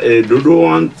wa dodo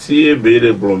anti be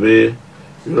le blombe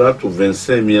il y a tout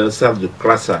 25 000 salles de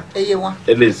classe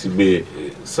et les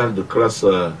salles de classe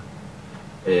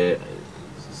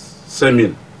 5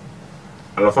 000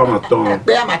 à la femme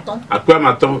à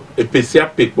maton et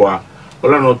PCAP quoi.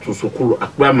 Voilà notre secours. À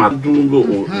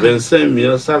 25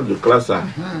 000 salles de classe.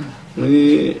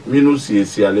 Nous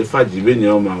si allez faire du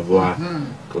bénéfice, on va voir.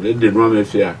 Qu'on est des noix, mes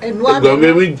fiers. Et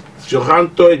je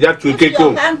rentre, il y a tout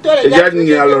quelqu'un. Il y a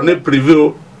une allonnée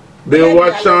privée. Ben,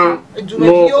 watchant,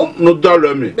 nous dans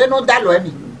le mi. Ben, nous dans le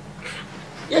mi.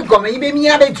 Il y a comme il y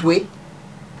a des jouets.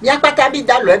 Il n'y a pas d'habit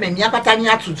dans le mi, il n'y a pas d'habit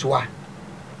tout toi.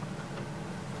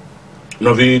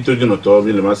 No vi to dino to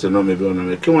vi le Massénouamé be ona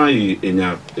me ki wa yi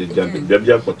enya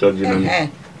bia ko to dino mi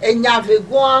enya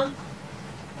vegwa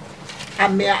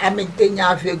ame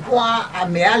enya vegwa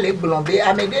ame ale blombe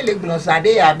ame de le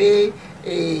blonsade ya be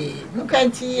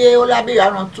nukanti e ola be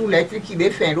ya no tu electric be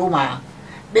fin roma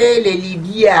be le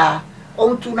libia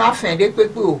on tu na fin de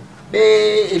pepe o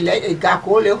be le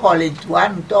gako le hole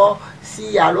tuan to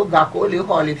si alo gako le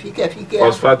hole fike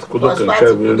phosphate kudo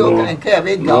kenke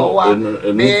be gawa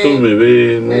be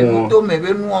to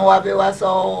mebe nu wa be wa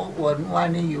so wo nu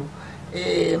ani yo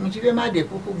mujibe ma de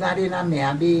kuku gare na me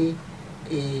abe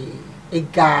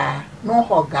ga no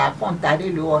ho ga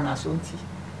kontade le ona sonti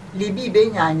libi be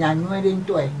nya nwere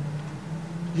nto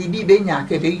libi be nya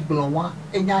ke be glonwa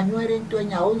nya nwere nto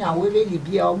nya o nya we be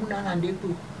libi a o muna na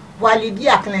ndeku wa libi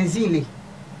a cleansing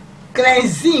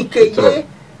ke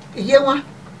ye wa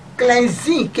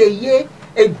cleansing ke ye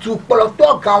edu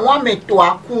poloto gan wa meto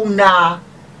akuna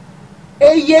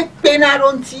eye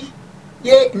penaronti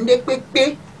ye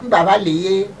ndepepe mbaba le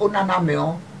ye onana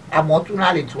meon amotu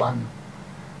na le tuanu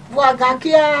wa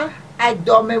gakia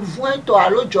adome vuento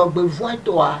alojogbe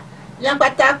vuento a yan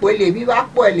pata pe le bi ba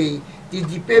po le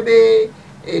didi pebe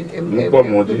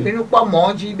nu po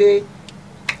monji be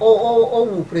o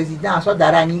wu president so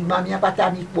dara ni gba mi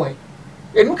pata mi po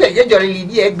enu ke je jore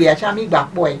libi egbe acha mi gba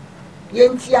po ye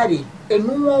ntiare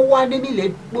enu won wa de mi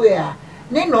le po a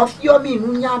ne no fio mi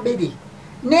nu nya bede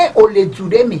ne o le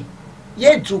ture mi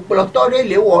ye du plotore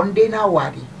le wonde na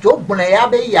wari jo gbon ya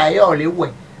be ya ye o le we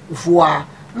voa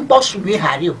mpo su mi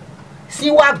hari o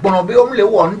si wa gbon be o le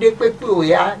wonde pepe o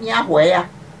ya ni aho ya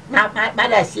na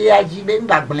pada si ya ji be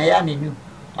ngba gbon ya ninu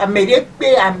Amérique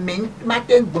pe amen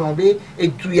matin grombe et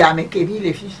duyame ke ni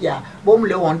le fifia bom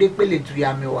le wonde pe le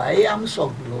duyame wa e am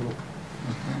so gloro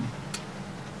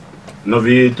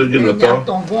novi to jino to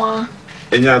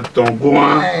enya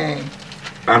tongoa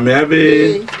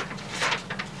ameabe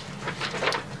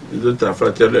de ta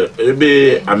fratele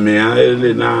ebe amea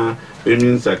ele na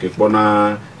eminsa ke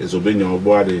pona ezobenya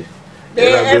oboade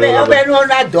ebe no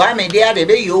na do ame de ade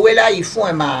be yo we la ifun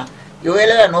e ma yo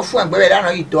ele no fun egbe la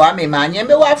no ido ame ma yen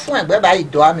be wa fun egbe ba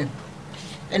ido ame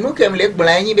enu kem le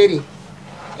gbon yin bere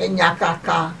enya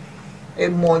kaka e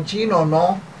moji no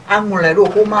no anule ro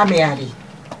ko ma me ari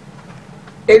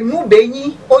enu be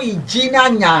yin o iji na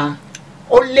nya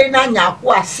o le na nya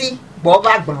ku asi bo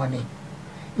ba gbon ni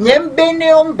yen be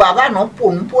ne o baba no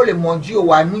po le moji o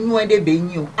wa nunu e de be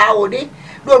yin o a o de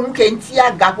do nu ke nti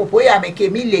aga popo ya me ke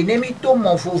mi le ne mi to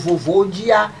mo fofofo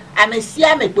jia ame si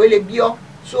ame to le bio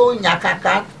so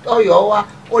nyakaka oyo wa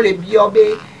o le bio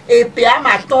be e pe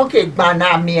ama ton ke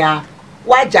gbana mia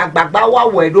wa jagbagba wa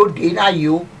wedo de na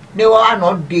yo ne wa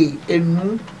no de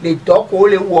enu le doko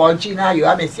le wo ji na yo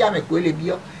ame si ame ko le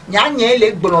bio nyanye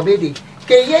le gbon be de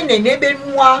ke ye ne ne be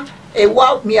nua e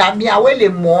wa mi awe le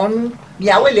monu mi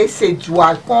awe le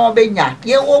sejua kon be nya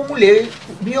ye wo mu le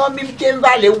mi o mi ke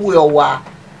va le wo wa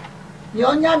ni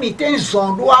onya mi ten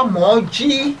zondo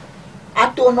amoji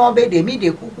ato no be de mi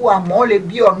de kuku amo le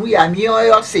bi onu ya mi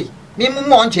oyo se mi mu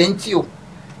mo nje nti o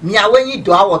mi awe yin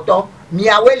do awoto mi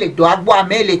awe le do agbo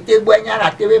ame le tegbo enya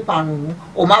ra tewe panu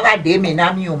o ma ba de mi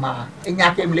na mi o ma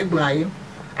enya ke mi le gbon aye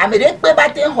amede pe ba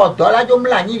te ho do la jo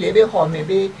mla yin le be ho me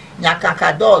be nya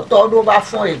kaka do to do ba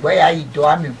fun egbe ya ido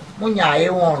ami mu nya e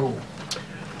won ro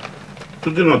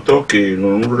tout no to ke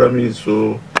no nura mi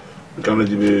so kana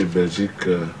dibe Belgique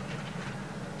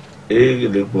et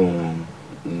le bon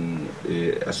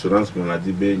assurance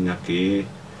maladie be nyake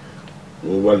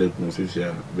on va les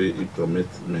confier be ils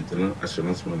promettent maintenant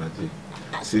assurance maladie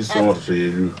s'ils sont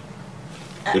réélus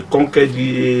et quand qu'elle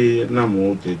dit na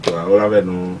mo te to ora be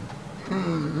no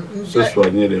se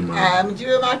soigner les malades je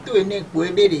vais m'attendre ne ko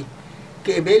ebere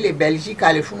ke be le Belgique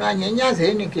ale funa nyanya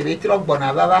ze ni ke be tro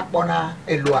gbona baba pona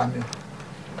elo ami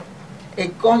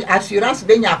et quand assurance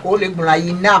be nyako le gbona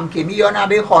yinam ke mi yona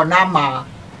be hona ma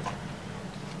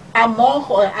amon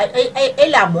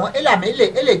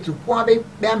elle tout point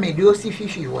be amede aussi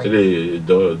fifi ouais elle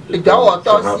do aussi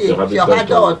il y aura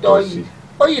do yi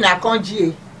o yi na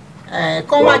konji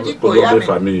kon wa ji ko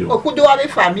ya me o ku do wa be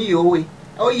famille o we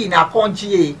o yi na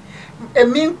konji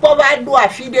mi npo ba do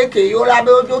afide ke yo la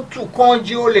be o do tu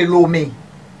konji o le lome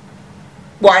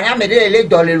bo anya me de le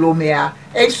do le lome a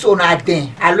e so na den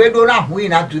alo do na hu yi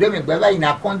na dure me gbe ba yi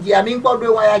na konji a mi npo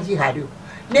do wa ya ji hado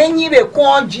nenyi be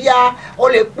konjia o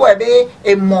le po ebe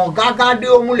e mo gangan de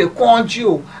o mu le konji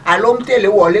o alo mtele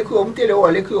wole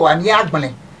ki o ani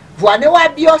agblen voine wa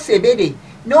bi o sebede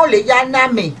no le ya na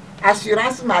me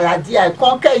assurance maladie a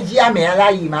kon ke ji ame ala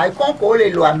yi ma kon ko le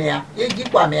lo ame a ye ji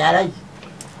kwa me ala yi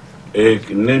e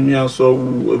nemia so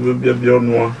bi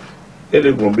onwa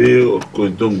ele gombe ko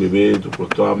don bebe to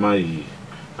poto ama yi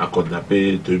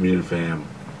akodape 2020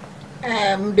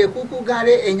 mde kuku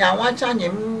gare enya wacha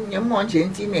nyem mo nje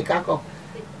nti mekako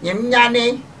nyem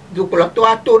nyane dukloto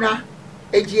atona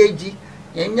eji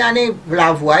nyem nyane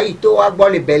vlavoa ito agbo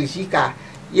le Belgique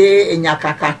ye enya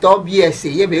kakato BS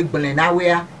ye be gblen na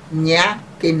we a nya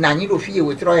ke nani ro fi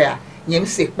we tro ya nyem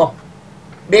sepo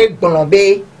be gbon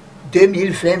be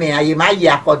 2020 me aye ma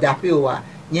ya koda pe o wa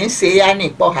nyem se ya ni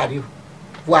po hari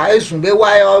wa ezunbe wa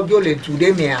ojo le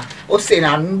tude me a o se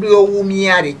na ndu owu mi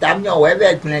ari tam nyo we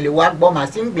be gblen le wa gbo ma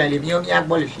sim gblen le mi o mi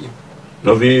agbo le fi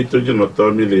no vi to je no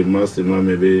to mi le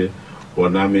Massénouamé be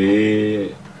ona me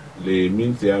le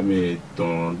minti ame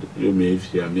ton yo me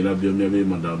fi ami na bi o mi be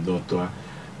madame do to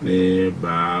ne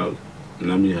ba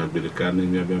na mi hagbeleka ne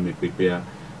mi be me pepe a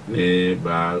ne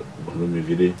ba bo mi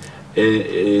vile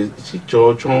si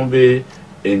cho chombe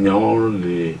enyan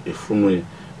le efunu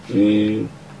ni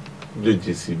de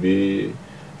disibe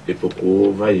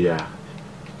epoko vaya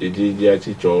edi ya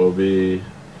chicho be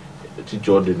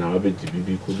chicho de na be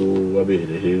dibibi kudo wa be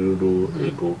hele do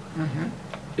ego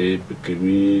e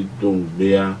pekemi don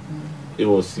bea e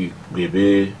osi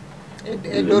bebe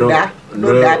loda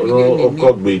o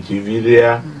ko gbe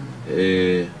jivilia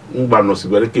ngba no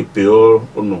sigere ke peo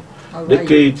ono de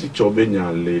ke chicho be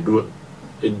nya le do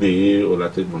egbe o la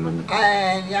te monami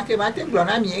ya ke ba te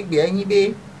glona mi egbe yin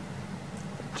be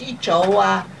chicho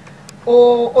wa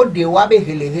o de wa be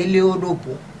hele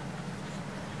odobo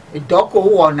idoko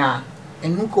wona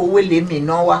enu ko wele mi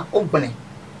no wa o gblen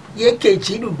ye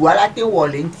keji dudu ala te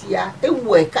wole ntia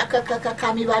ewe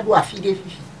kaka mi ba do afide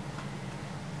fifi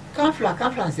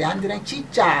kanfla se andre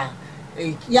chicha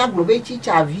qui a globé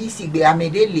chicha vie si be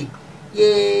amedele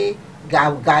ye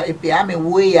ga et puis ame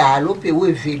we ya lope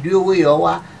we video we yo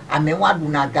wa ame wa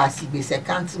duna ga si be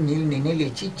 50,000 nene le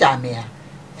chicha me ya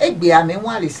e be ame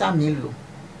wa le 100,000 lo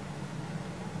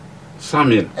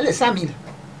 100,000 le 100,000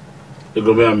 e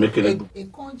gobe ame kele e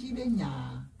konji be nya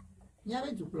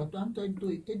be du ploton to e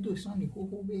 200 ni ko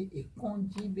be e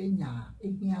konji be nya e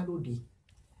nya lodi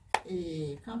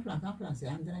e quand c'est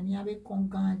André nya be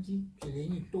konganji kele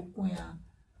ni to kon ya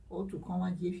o tu kon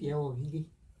wa je fie o vide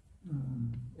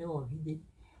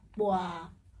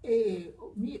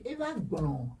et va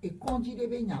bon et conduit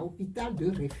des hôpital de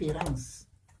référence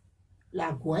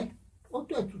la gué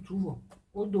auto est tout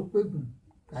au do pegun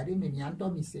kare me mi anto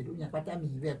mi sedo nya pata mi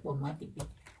ve po ma pepe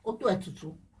auto est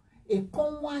tout et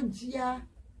konwandia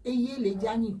eye le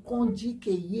jani konji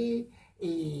ke ye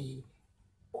e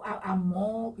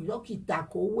amo lokita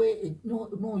kowe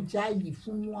no jayi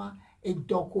fun wa e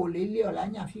dokolele ola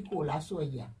nya fi ko la so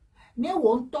ya ne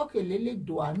won to kelele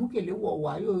do anu kele wo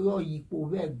wa yo ipo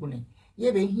be egbun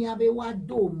ye be hian be wa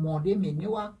do mo de me ne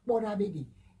wa pora be di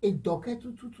e doke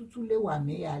tutu le wa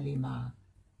me ale ma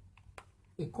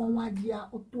e kon wa dia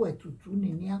o to etutu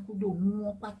ni akudo mu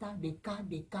won pata de ka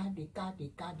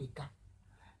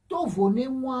to vone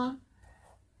moi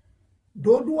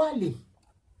dodo ale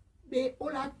be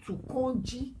ola tu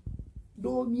konji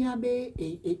do mia be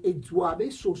e dua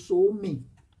be soso me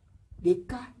de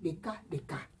ka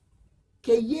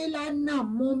ke ye la na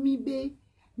momi be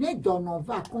ne dono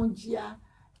va konjia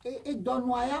e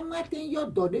dono aya matin yo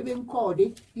do de be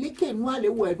nkode le ke nu ale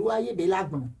wedu aye be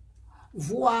lagbon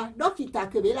voa dokita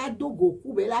ke be la dogo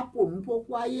ku be la ponu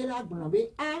poku aye lagbon be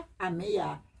a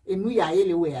ameya enu ya ye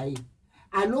le we aye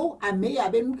alo ameya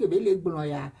be nu ke be le gbon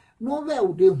ya no ve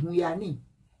o de hun ya ni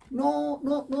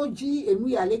no ji enu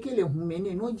ya leke le hun me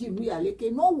ni no ji enu ya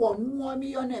leke no wo nu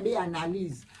mi yo na be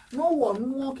analyse no wo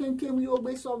nu kenke mi o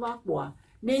gbe so va po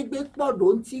ne gbe po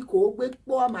do nti ko gbe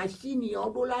po machine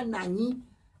odo la nani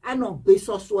ano gbe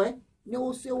soso ne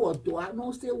o se wo do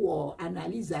no se wo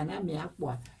analyse na me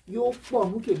apo yo po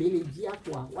mu ke be le ji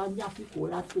apo wa nya fi ko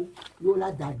la to yo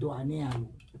la dado ani alo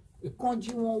e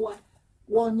konji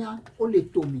won nya o le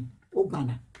to mi o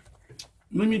gbana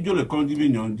mimi jo le konji be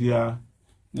nyon dia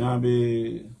nya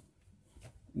be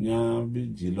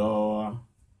jilo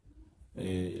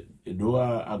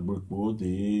edoa agbekpo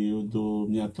de odo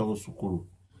miato sukuru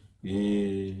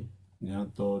ye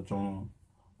miato chon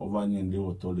ova nyende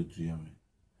oto le tuyame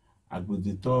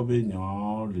agbedito be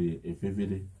nyon le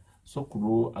efevele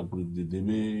sokuru agbedede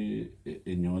be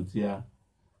enyon tia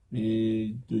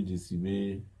ni doji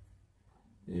sibe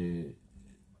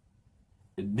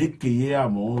dekeye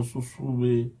amo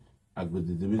susube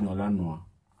agbedede be nyon la noa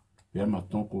ya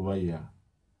maton ko va ya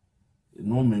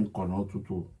no men kono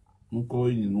tutu nko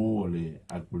yi no wole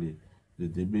akple de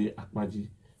debe akpaji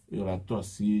e la to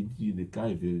si di de ka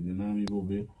e na mi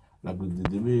bobe la de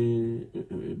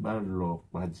debe ba lo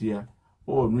pajia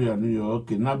o nu ya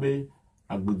ke na be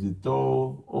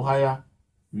agbedito o haya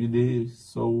vide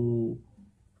so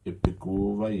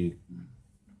epeko va ye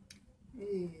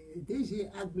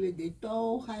deje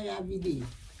agbedito haya vide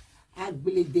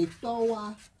agbedito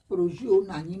wa projet o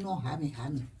na ni no hame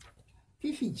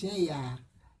fifi jen ya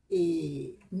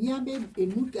niabe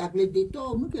enu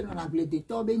agledeto nu ke no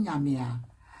agledeto be nyame ya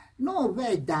no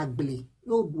ve dagle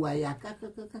yo bua ya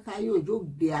kaka yo jo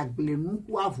de agle nu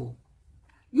ku avo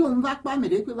yo nva pa me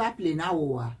de pe ba ple na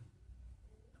wo wa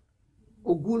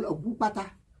ogu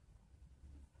pata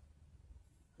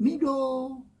mi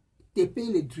do tepe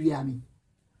le duyami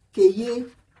ke ye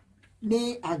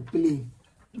ne agle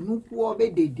nu ku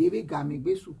obe de be game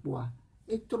gbe supo a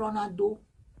e tronado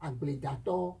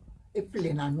agledato e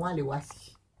plena noa le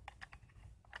wasi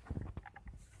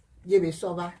ye be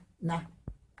sova na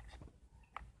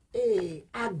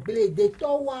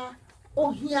agledato wa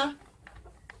ohia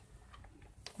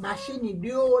machine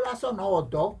dio la so na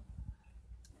odo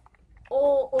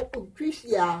o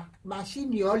kwisia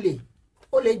machine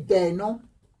ole de no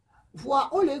voa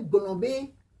ole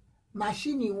gbonbe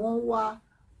machine won wa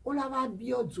o la va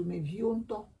bi odu me vi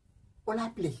onto o la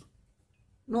play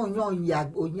no nyon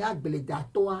ya onya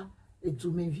agledato a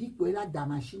etume vi ko la da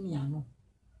machine ya no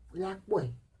la po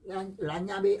la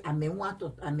nyabe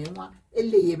amenwa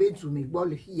ele ye be tume gbo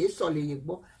le ye so le ye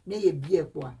gbo ne ye bi e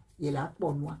po ye la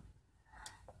po noa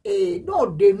no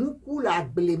de nu ku la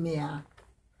gleme a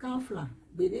kanfla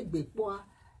bede gbe po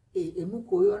emu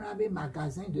ko yo na be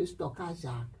magasin de stockage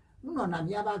a no na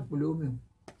mi aba glo mi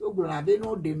o glo na be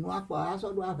no de nu apa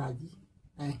aso do abaji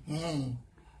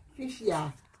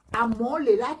fifia amo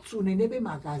le la tune ne be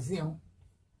magasin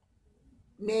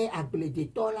ne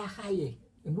agledeto la haye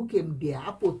nous qui me dit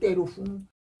à porter au fond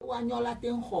wanyola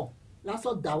ten ho la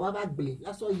so dawa ba gble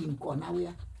la so yin kona we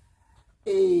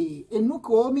nous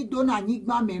ko mi dona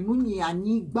anigba me nu ni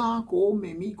anigba ko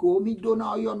me mi ko mi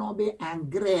dona oyo no be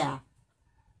engrais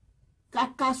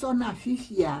kaka so na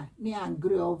fifia ni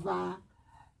engrais ova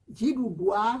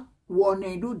jidudua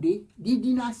wone do de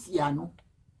didina siano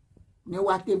ne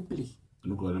wa temple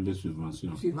nous ko na be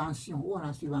subvention on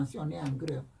a subvention ni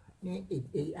engrais ni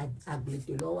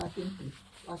aglete lo wa temple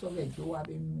wa so be do wa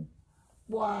be mu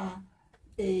wa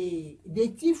de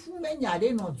tifu me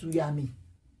nyade no tuyami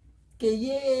ke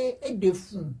ye e de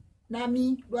fun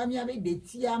nami do mi ave de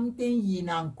tiam ten yin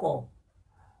anko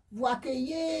wa ke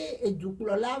ye e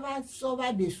duplo lava so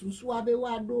va de susu abe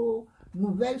wa do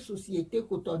nouvelle société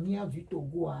cotonnière du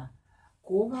Togo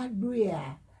ko va do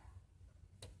ya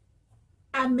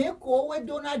ame ko we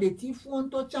dona de tifu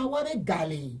onto cha wa be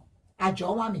gale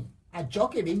ajo wa mi ajo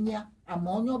ke be nya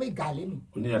amonyo be gale mi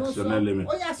oni actionnel mi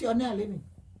o ya actionnel mi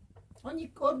oni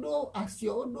kodo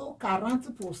action do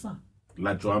 40%.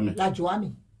 La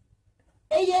joami.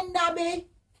 Eye nabe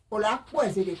ola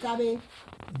kwese de kabe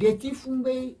deti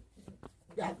fumbe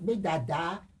be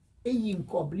dada eyi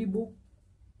nkoblibo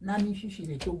na mi fifi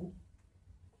le Togo.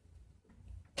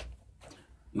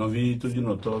 No vi to di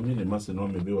no to mi le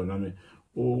Massénouamé be wona me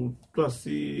o to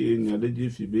si ni adeje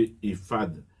fi be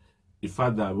ifad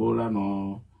abola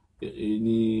no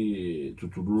ni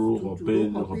tutulu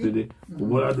hopede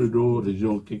obola do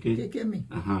région keke mi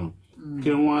aha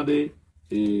kenwade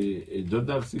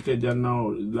Jodak sike jana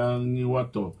la ni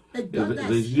wato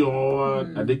région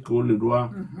avec le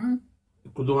droit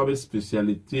kudo wa be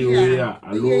spécialité o ya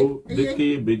allo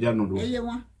deke bejano do eye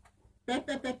wa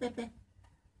pepe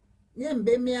ni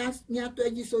mbe mi ato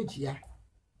eji sojia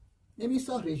ni mi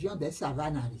so région de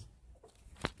Savannari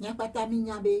ni apata mi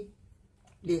nyabe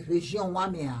les régions wa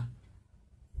me a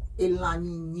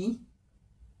elanyinyi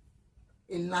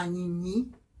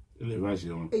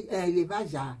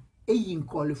élevage e yin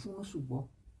kole fun subo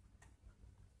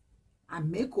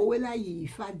ameko we la yi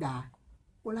fada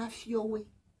ola fiowe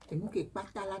enu ke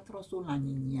pata la troso la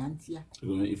nyinyi antia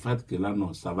ifat ke la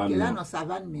no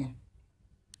savane me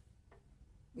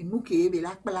enu ke be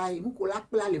la pla enu ko la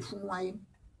pla le fun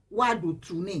wa do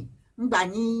tuni ngba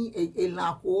ni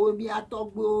elan ko bi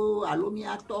atogbo alo mi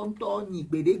atonto ni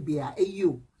gbedegbe a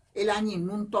eyo elani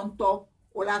nu tonto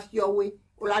ola fiowe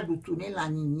ola dutu ne la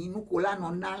nyinyi nu ko la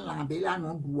no na la be la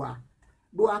no dua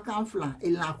do akanfla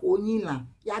elan ko yin la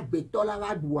ya gbeto la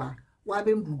wa dua wa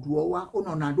be ndudu o wa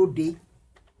ono na do de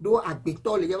do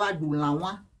agbeto le wa du la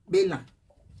wa be la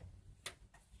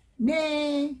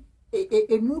ne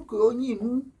nu ko yin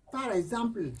nu par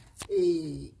exemple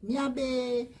mi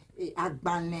abe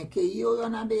agbanle ke yo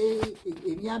na be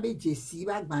mi abe jesi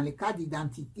ba agbanle carte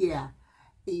d'identité a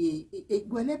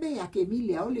gwelebe ya ke mi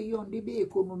le o le yon de be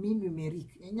économie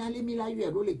numérique enyale mi la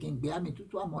yo le gengbe ami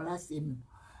tutu amola semu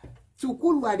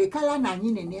tukulu wa de kala na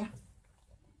yin ne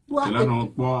wa la no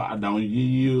po adawon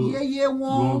yeye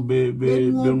won be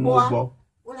mo bo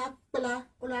ola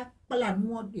pla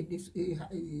mo de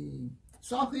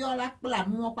so yo la pla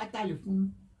mo patale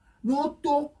fun no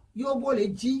to yo bo le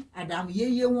ji adam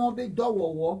yeye won be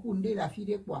dowowo kunde la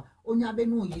fide kwa onya be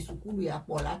nu yi sukulu ya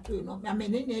pola to no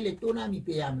amenene le to na mi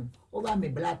pe anu o ba me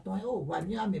blaton o va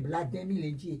mi a me bladen mi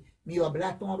le ji mi o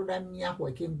blaton ro da mi a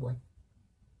ko ke ngbo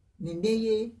ni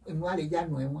neye enu ale ja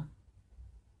no enwa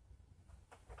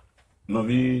no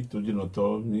vi to di no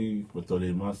to ni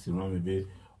potole Massénouamé be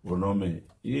wonome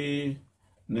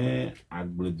ne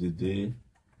agbledede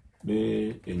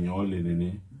be enyo le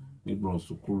nene ni bon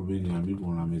sukulu be nya bi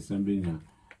bon la mesen be nya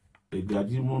e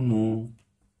gadi monu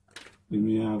ni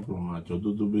mi agbon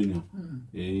ajododo be nya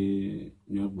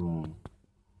ni agbon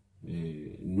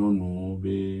nyonu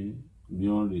be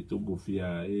nyon le Togo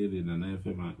fia le nana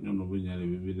fema nyonu be nya le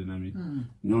bebe de na mi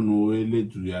nyonu le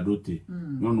du ya dote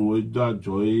nyonu do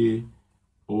ajo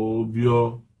o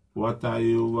bio wata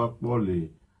wa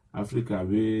pole Africa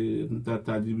be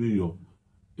ntata di bi yo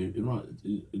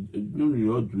non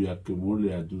yo du ya ke mo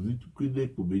le adu tu kide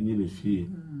ko benye le fie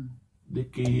de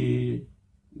ke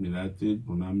ni la te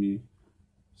bonami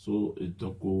so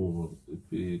etoko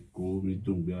ko mi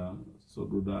tunga so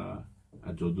do da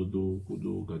ajododo ko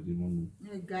do gadi mo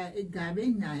ega be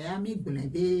nya ya mi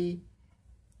gbede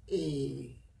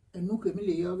enu ke mi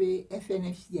le yo be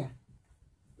FNF ya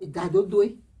ega dodo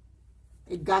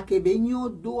ega ke be nyo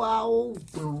do a o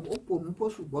ponu po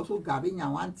subo so ga be nya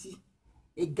wanti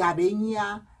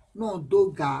egabenya no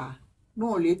doga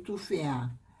no le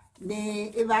tufea ne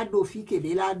eva do fi ke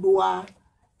de la doa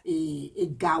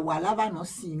egawa la va no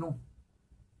sino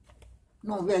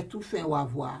no ve tufe wa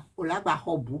voir o la ba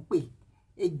hobu pe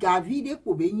et gavi de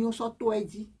kobenyo soto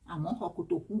eji amon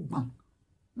hokotoku ban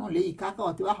non le ikaka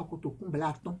o te wa hokotoku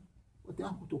blaton o te wa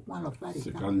hokotoku an lo fa de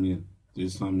 50 000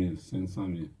 200 000 500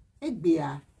 000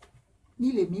 Egbea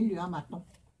ni le millions maton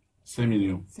 5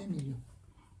 millions 5 millions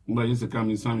on va dire 50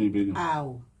 000 100 000 bénin ah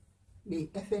oh le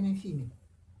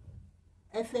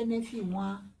FNFI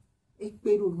moi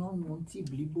ekpero non monti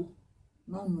blibo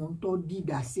non monto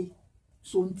didase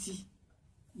sonti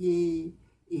ye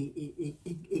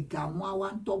e gamwa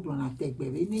wan toblo na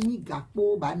tegbebe ne ni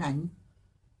gapo banani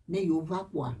ne yo va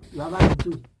kwa yo va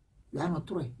tu yo no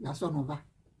tre yo so no va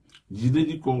jide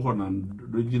di ko ho na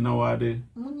do jina wade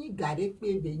muni gare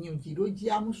pe be ni ojiro ji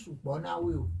amusupo na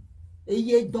we o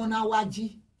eye don na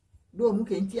waji do mu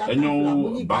ke nti aka fla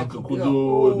muni bank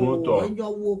kudo no to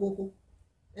enyo wo koko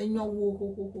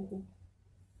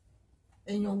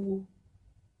enyo wo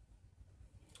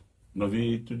no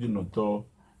vi tu di no to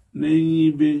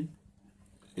Neibe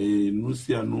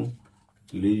Nusiano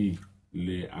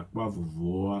le akpa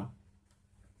vuvoa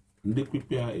nde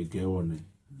kwipia egewone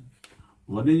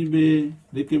wadeibe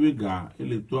dekebe ga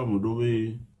ele to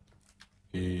amodowe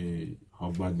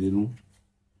hogbadenu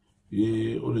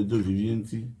ye ole do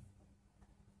vivienti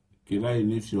kela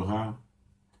ine fioha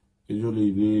ejole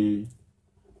ine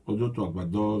ojo to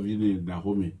agbado vile da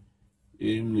home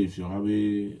mle fioha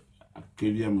be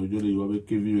akevia mojole yo be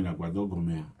kevi la agbado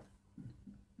gomea.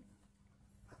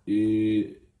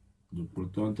 Et le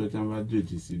pourtant on va dire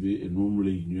décider et nous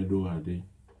les ignorer d'orader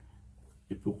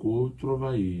et pourquoi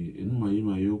travailler et nous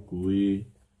maillot coué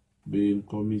ben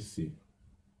comme ici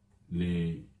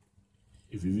les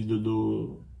vivre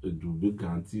de double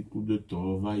garantie coup de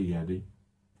temps va y aller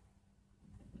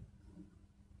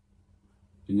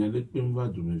il y a des peines va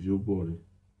de mes vieux bords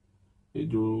et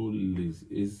de les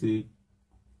essayer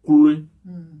couler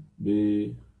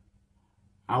mais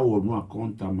awo nu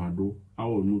akonta mado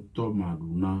awo nu to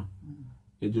maduna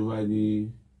ejova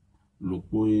ni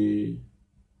lopoe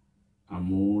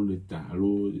amo le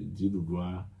talo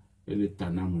didudwa ele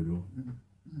tanamelo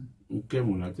nke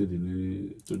mo late de ne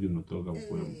to di no to ga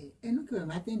po enu ke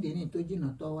ma ten de ni to di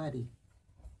no to wa re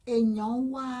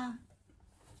eyan wa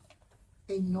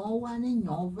ni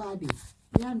yan va de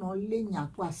ya no le yan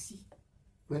kwasi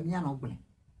we mi ano gble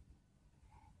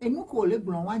enu ko le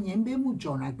gbon wa yen be mu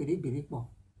jona gbere po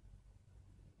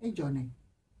ejone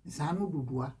zanu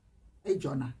dudua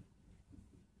ejona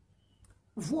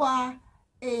voa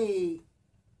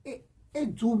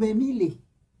dume mile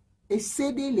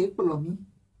cede le plomi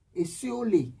si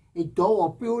ole dowo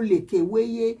pe ole ke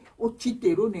weye o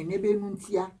chitero ne nebe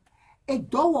nuntia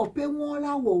dowo pe won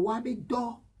la wo wa be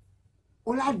do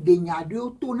o la denyade o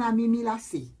to na mimi la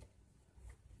se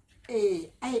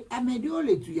Amedio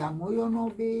le tu ya moyo no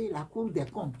be la Cour des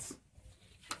comptes.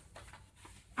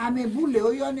 Amebou le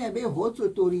oyo ne be haute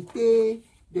autorité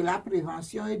de la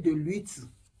prévention et de lutte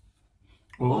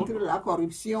contre la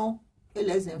corruption et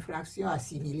les infractions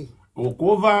assimilées.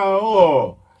 Okova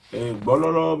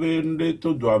bololo be nde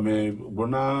to do ame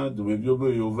bona do me bio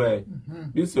be yo ve.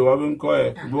 Bi se wa be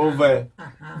nko bo ve.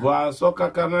 Wa so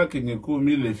kakana kinyeku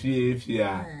mi le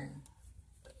fia.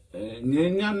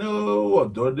 Nyenya no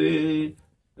odode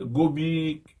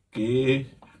gobi ke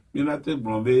minate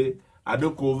blombe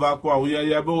adoko va kwa uya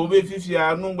ya be obe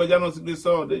fifia nu gbeja no si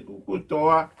so de ku to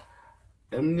wa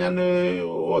nyanya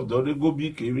no odode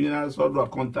gobi ke mina so do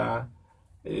akonta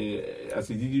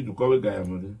asijiji du ko we ga ya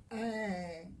mo de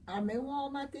ame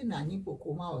won mate na ni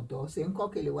pokoma odo se nko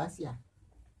kele wasia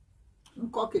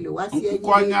nkokele wasi enyi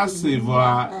kwanya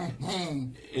seva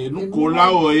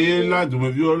nukola oye la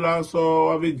dume viola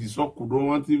so ave di so kudo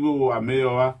wan ti bo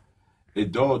ameyo wa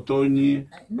edo to ni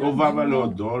o va ba lo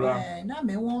dola na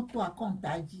me won to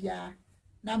akonta jia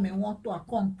na me won to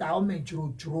akonta o me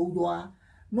juro do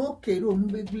no kero nu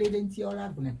be glede nti ola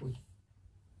gbon po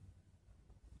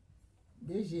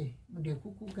deje mo de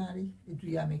kuku gari edu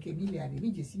ya me ke bile ade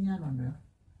mi je sinya no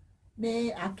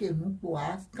ne akenu po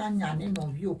akanya ne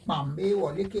no vi o pambe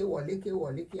woleke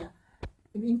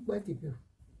emi npo ti pe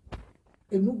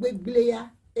enu gbegle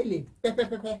ya ele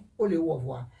pepepepe o le wo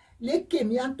voa leke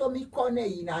mi anto mi kone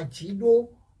ina jido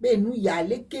be nu ya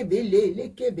leke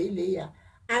bele ya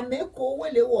ame ko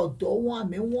wele wo do won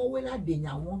ame won we la de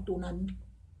nya won to na mi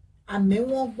ame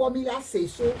won gbo mi la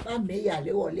seso ame ya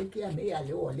le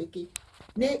woleke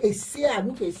ne esi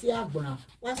anu ke si agbona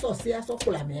wa so si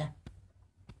asokola me ya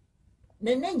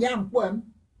nene nyampom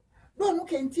do nu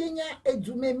ke ntienya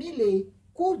edume mile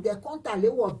Cour des comptes ale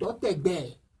wo do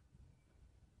tegbe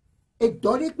et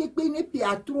dole pepe ne pi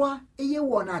à 3 et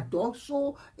on a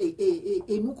so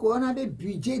et nous qu'on a le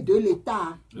budget de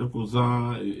l'état le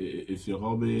cousin et sur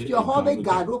robe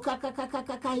gado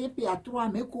kaka et pi à 3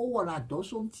 mais qu'on on a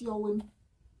so petit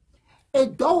et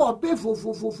do pe fo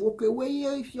que oui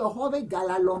sur robe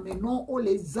gala l'homme non on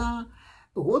les a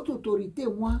haute autorité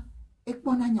moi et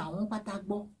qu'on a nyaon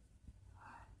patagbo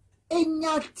et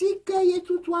nyati que y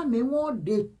tout toi mais on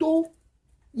de to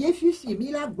ye fisi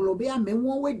mila globe a me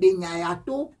won we de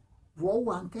nyayato vo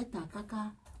wanketa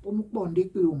kaka o mu ponde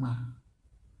pe o ma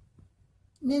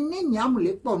ne nyam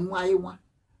le ponu aye wa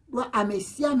do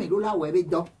amesia me do la we be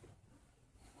do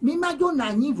mi ma jo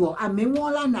na ni vo ame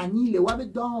won la na ni le wa be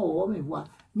do o me vo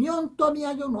mi on to mi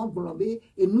ajo no globe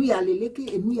enu ya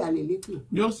leleke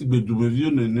yo si be du me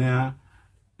ne ne a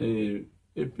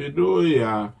pedo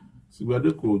ya si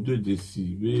gbade ko de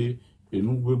si be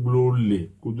enu gbeglo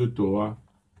le ko de to wa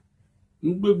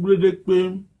ngbegble de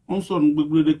pe on so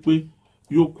ngbegble de pe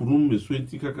yo kunu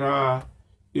meswenti kaka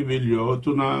ebelio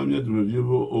to na mi du me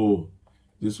vivo o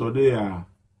de so de ya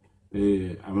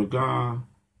ameka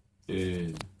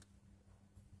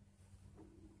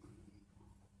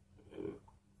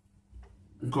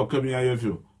nko kemi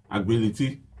ayefio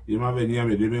agbeliti e ma ve ni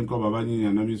amede be nko baba ni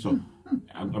yana mi so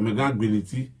amega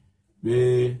agbeliti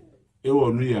be e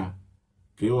wonu ya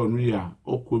ke wonu ya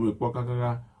o ko me po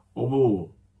kaka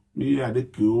obo mi ade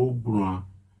ke o gbran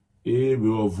e be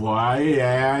o vo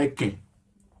ai ke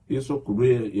e so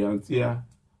kube ya ntia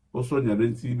o so nya de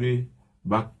nti be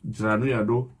ba dranu ya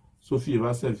do so fi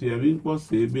va se fi vi npo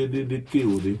se be de ke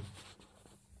o de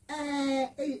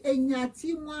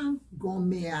nyati wa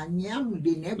gome anyam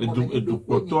de ne do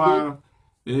ko to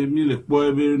mi le po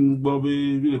e be ngbo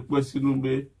be mi le po sinu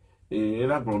be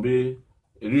era gbon be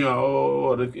eri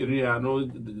o de eri no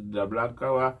da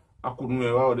blaka wa akunu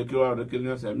e wa de ke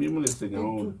ni se mi mu le se nyan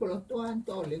o to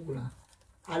anto le gura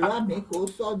ala me ko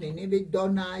so ni be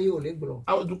dona yo le gro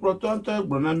du proto anto e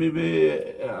gbona mi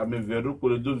be a me veru ko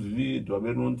le do vivi do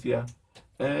be no ntia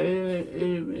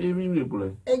mi le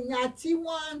gro nyati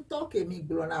wa anto ke mi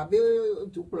gro na be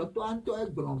du proto anto e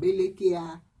gro be le ke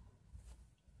a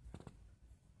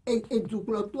du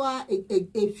proto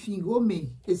e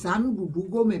figome e sanu du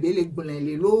gome be le gbo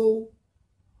le lo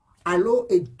alo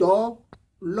e do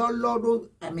lọ́lọ́dọ́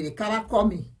amerikara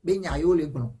kọ́mi bẹ́ẹ̀ ni ayé ó lè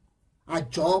gbọ̀n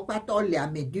àjọ pátá lè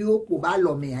àmẹ́dí ó kò bá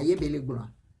lọ mẹ́ ayé bẹ́ẹ̀ lè gbọ̀n.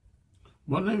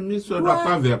 wọ́n ní mi sọ̀rọ̀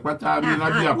pàvẹ́ pátá mi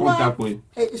lábí àkọ́ńtà pé.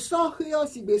 sọ́ọ́hìọ́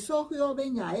sì gbé sọ́ọ́hìọ́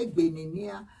bẹ́ẹ̀ ni ayé gbé nìní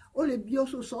à ó lè bí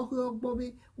ọ̀ṣọ́ sọ́ọ́hìọ́ gbọ́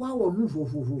bẹ́ẹ̀ wá wọ̀ nù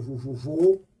fòfòfòfòfò.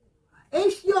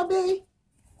 èsì ọbẹ̀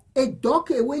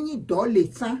èdọ́kẹ̀ wẹ́yìn dọ́ lè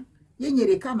tán yẹ́n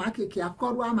yẹrẹ ká máa kékeré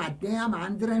akọ́rọ́ àmàdẹ́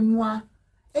àmàndrẹ́nuà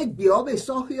ègbè ọbẹ̀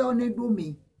sọ́ọ́hìọ́ ní dùnmí.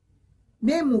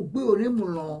 Nemu gbe o nemu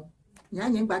lo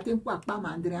nyanye ngba te npo apa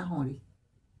mandre ahonri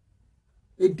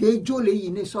ede jo le yi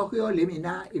ne so ke o le mi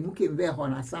na emu ke ve ho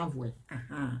na sanvwe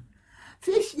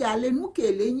fishi ale nu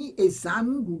ke le yin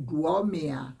ezanu dudu o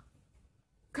me a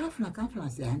kafla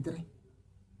se entre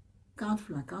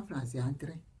kafla se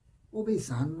entre o be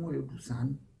zanu le du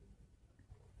zanu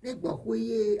le gbo ko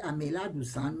ye amela du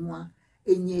zanu a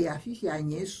enye ya fishi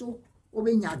anye so o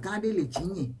be nya gande le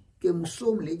jinye ke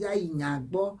musom le ja inya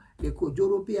gbo le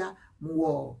kojoropia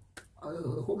muwo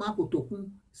homa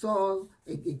kotokun so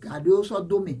egado so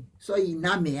dome so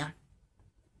inamea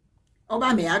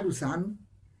oba me adusanu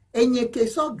enye ke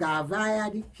so gava ya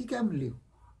di fikemle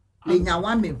le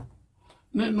nyawa me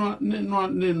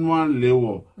nínú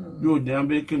lewo yo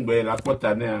jambe kingbe la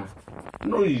pota ne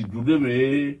no idude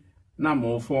me na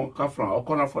mo fon kafran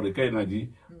okona for the kai naji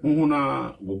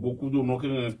nhuna gogokudo no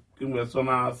kingbe so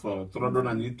na so trodo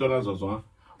na ni to na so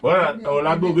wala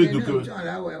ola go be duke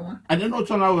ade no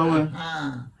to na wewe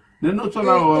ne no to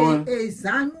na wewe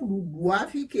ezanu rubu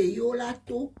afike yo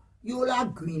la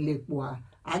green le poa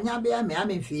anya be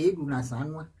ame fe edu na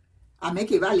sanwa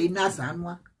ameke vale na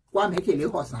sanwa kwa ameke le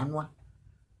ho sanwa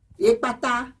e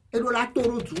pata edo la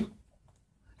torotu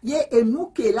ye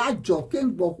enuke la jo ke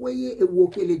ngbo we ye ewo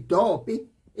ke le do pe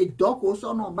e do ko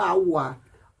so no ba wa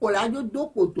o la jo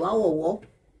dopoto awowo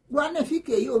wa na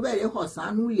fike yo be le ho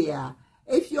sanu le a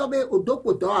e fi obe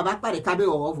odopoto aba pare ka be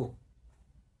owo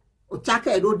o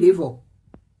chaka edo devo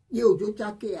ye ojo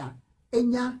chake a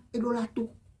enya edo la to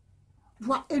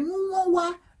wa enu won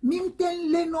wa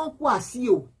mimten le no kwa si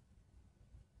o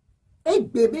e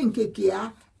bebe nkeke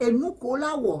a enu ko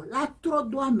lawo la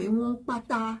trodo ame won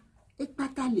pata e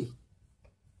pata le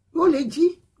yo le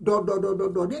ji do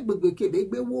de gbegbe kebe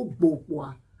gbe wo gbopo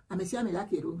a amesi ame la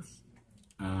kero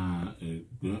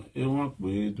e won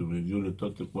pe to be yo le to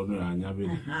ti po no anya be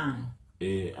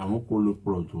àwọn ko le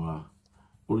pro to a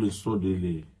o le so de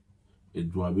le et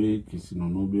doabe qui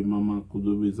sinono be mama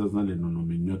kudobe zazan le nono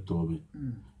me nyotobe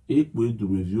e po edu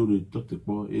me vio le tote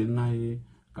po e na e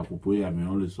kapopo ya me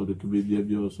on le so de kebe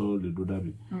bia so le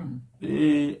dodabe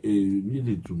e mi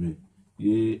le tume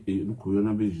e nko yo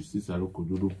na be justice alo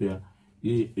kododo pe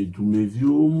e edu me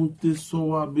vio mute so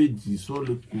wa be di so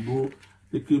le kudo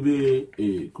de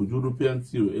kebe kododo pe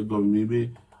anti e gomi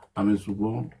be ame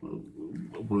souvent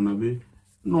bonabe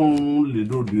non le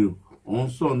dodo on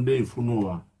sonde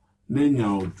funoa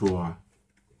nenya ojoa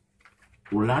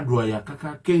oladwa ya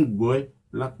kaka kengboe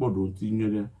lakpodo ti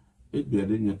nyere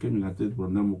ebiade nya kemina te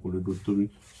brona mo ko do tomi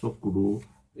sokuro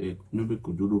mebe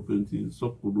ko do penti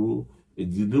sokuro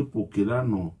dide pokela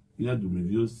no ya du me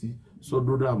viosi so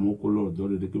do da mo ko lo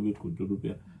do de kebe ko do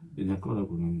pe nya ko la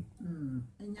ko no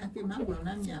nya ke ma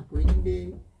brona nya ko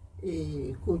inde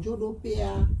ko jodo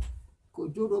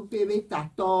pe be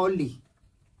tatoli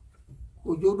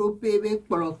ko jodo pe be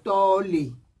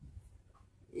plotoli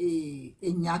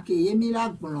enyake yemi la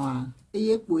gbloa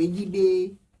eye po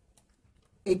ejibe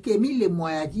ekemi le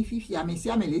moya ji fifi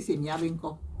amesi amele se mi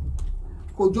abenko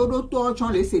kojodo to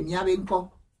chon le se mi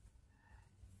abenko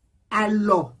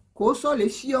alo ko so le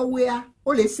si owea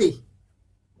o le se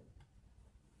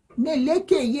ne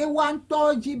leke ye wan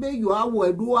to jibe yo awo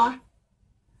edua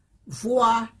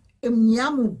voa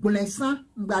emiamu glesan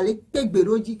ngbale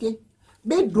tegbero jike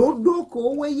be dodo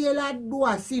ko weye la do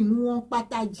asinu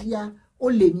patajia o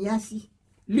le niasi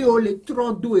le o le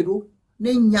tro doero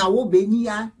ne nyawo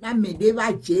benia na mede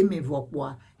va je me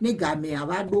vopoa ne game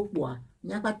ava do poa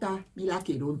nyapata mi la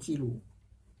ke don tilo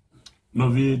no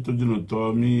vi to dino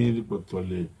to mi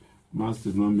ripotole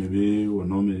Massénouamé be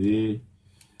wono me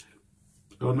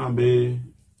ona be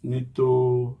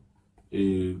nito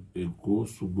ko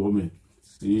subome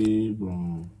si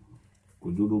bon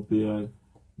ko do pe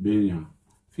benya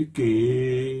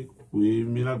fike we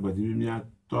mi la gbadi mi a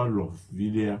tolo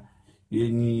vidéa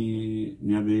yeni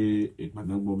nyabe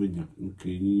ekpadangbo benya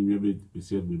nke ni nyabe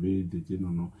spécial bébé dété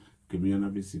non que mi na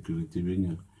be sécurité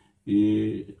benya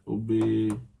et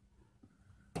obe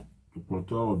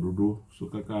porto ododo so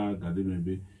kaka gade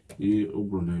mebe et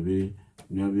ogbonebe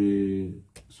nyabe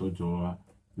sojoa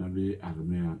nyabe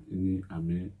armée ni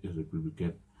armée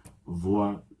républicaine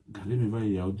voix gade meba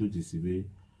ya auto disibe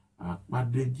a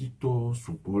pade dito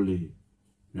supole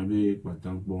nyabe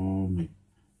ekpadangbo me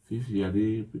fifi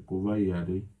yare pikova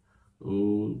yare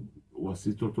o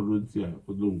wasito tolontia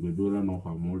odongbedo la no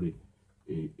famole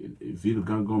ville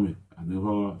gangome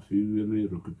aneva fivi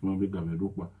recrutement be gamedo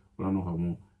kwa la no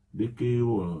famo deke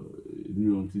o ni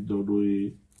onti dodo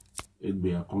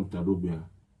egbe a compta do bia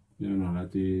na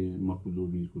late makudo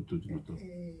bi ko to dinoto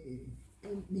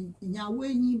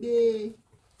nyawe ni be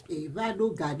vado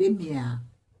gade mia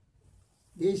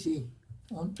deje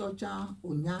on tocha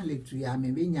onya le tuya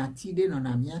me be nya tide no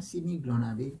na mia simi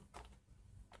glona be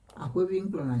akwebi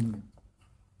glona ni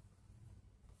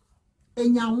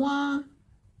enyawa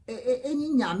eni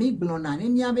nya mi glona ni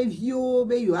mia be vio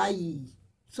be yo ayi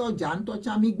soja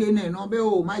ntocha mi gbe na no be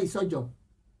o mai sojo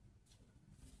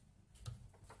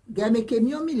game ke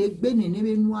mi o mi le gbe ni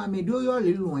be nu ame do yo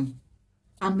le loin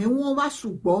ame won va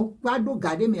sugbo vado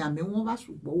gade me ame won va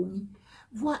sugbo omi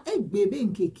voa egbebe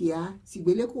nkekia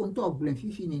sigbele ko nto oglen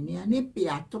fifi ni ne pe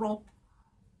atro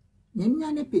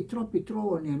nyenya ne petro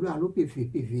one lo alo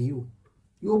pv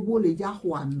yo bo le ja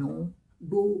ho anu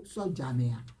do soja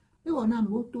mea e wona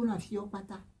mo to na fi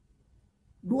opata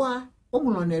doa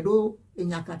omulo ne do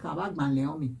enyakaka ba gban le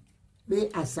omi be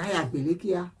asaya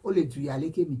gbelekia o le tuya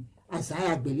lekemi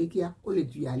asaya gbelekia o le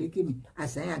tuya lekemi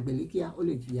asaya gbelekia o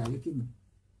le tuya lekemi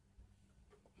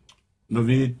no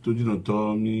vi to dino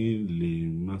to mi le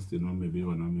Massénouamé be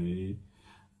wona me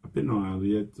appena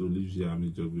Henriette Olivia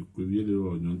Amedjogbé-Kouevi le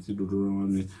onti do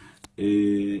mi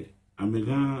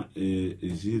amega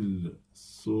Gilles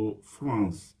so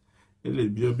France ele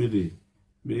biobele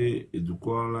be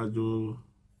eduko la do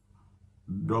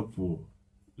dopo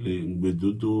le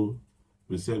ngbedodo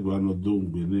be se gba no do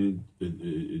ngbene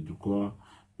eduko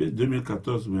be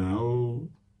 2014 me o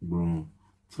bon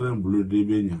train bleu de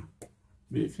benya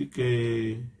be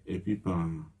fike epipa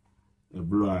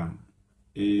bloa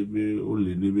e be o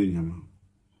le ne benya ma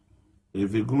e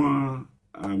vegon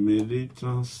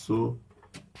américain so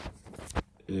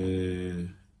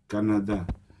Canada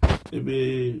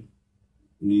ebe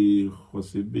ni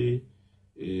hosebe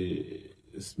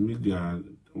smiga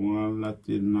on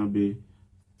late nabe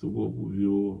Togo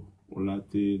vio on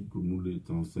late dunu le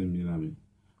 35 000 ame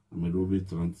amedobe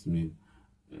 30 000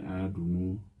 a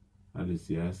dunu a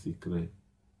lesia secret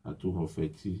a tout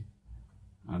refeti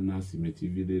ana simeti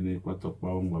vide ne kwatokpa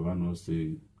on baba no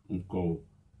se nko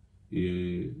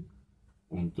e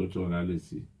on tocho la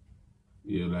lesi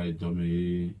il là et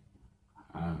dormir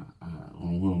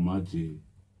on m'a dit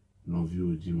non vu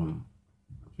au dimanche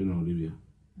Ferdinand Olivia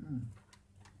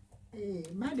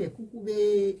ma de kuku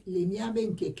be le mia be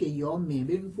nkeke yo me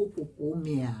be npopopo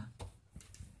me a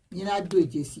ni na do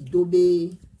ejesi do be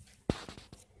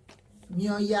mi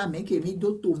o ya me ke mi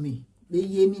do to me be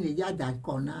ye mi le ja da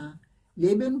kona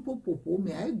le be npopopo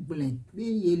me a gblen be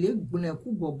ye le gblen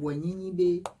ku bobo yinyin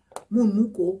be mu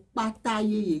nu ko pata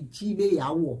ye ji be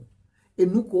ya wo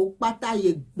enu ko pata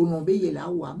ye gbon be ye la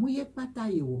wo mu ye pata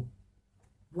ye wo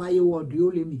wa ye wo di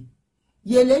o le mi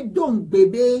ye le don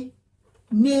bebe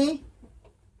ne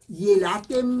ye la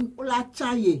tem la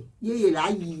chaye ye la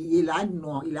yi ye la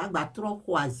no il a gba tro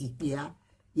kwazipia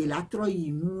ye la tro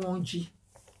yi nuonji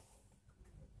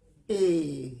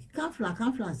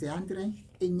kanfla c'est André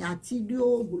et nyati de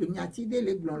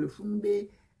le blanc le fumbe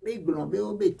be blanc be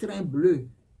o be train bleu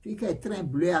puis que train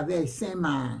bleu avec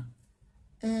Saint-Ma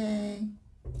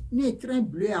ni train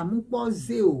bleu a mu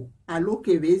pozeo alo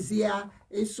ke bezia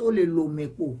e so le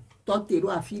lomeko totero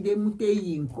afide mute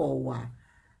yinko wa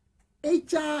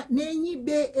echa nenyi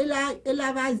be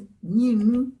ela va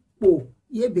nyinu po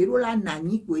ye bero la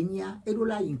nani kwenya ero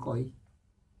la yinkoi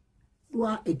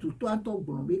toi etuto ato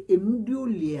gbonbe enudio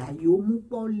le ayo mu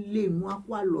po le nu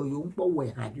akwa lo yo npo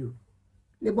we radio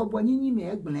le bobo nyinyi me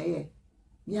egbon ye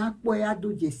ni apo ya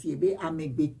do jesi ebe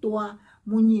amegbeto a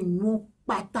munyi nu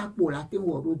patako la te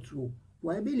wo rotu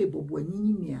wa ebe le bobo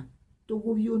nyinyi me a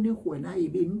Togo vi one ko na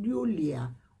ebe ndio le a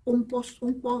on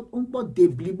po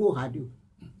deblibo radio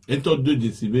ento 2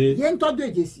 décibels yento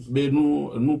 2 jesi be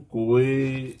nous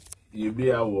kowe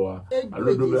yebe awa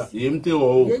alodo yemte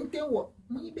wo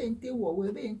munyi be nte wo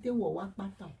we be nte wo wa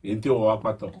pata yente wo wa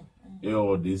pato e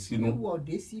o de sinu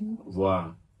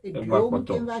voilà e gba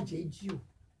pato va jeji o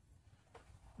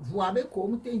voa be ko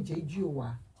mte jeji o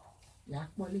wa ya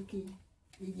poleke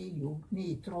ye yo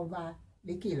ni trova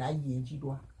leke la yeji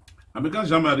do Ameka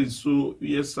Jean-Marie so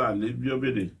yesa le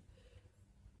biobede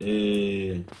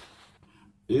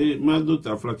mado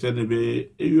ta fraterne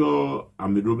be yo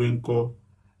amedobenko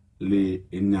le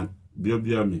enya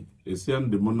biobiame esian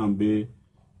de monambe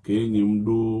ke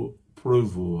nyimdo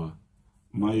preuve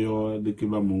mayo de ke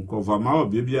ba monko va ma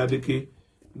biobia de ke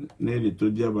ne le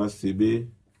todia ba sebe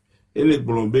ele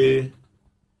glombe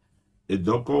e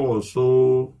doko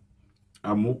so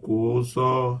amoko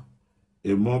so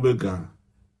e mobega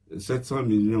 700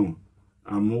 millions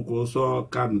amoko so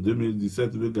CAN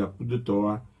 2017 bega coup de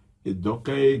toa et donc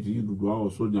il doit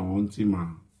aussi dans un team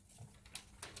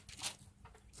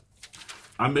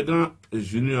Amédan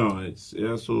Junior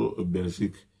c'est so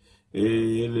Belgique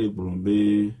et les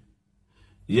Blombé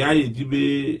ya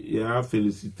idibe ya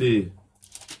félicité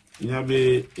il y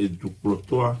avait et du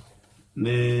protoa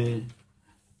ne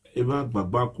eba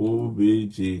gbagba ko be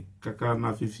je kaka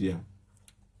na fifia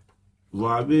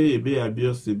voabe ebe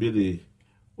abio sebele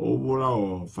o bola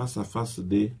o face à face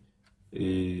de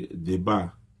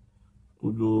débat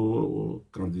ou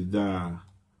candidat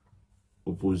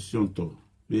opposition to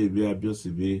be abio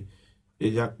sebe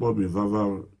e jakpo me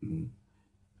vava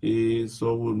e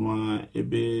so wonwa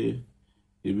ebe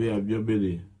abio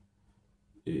bele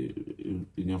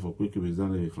il n'y a pas que les gens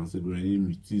les français doivent un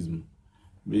mutisme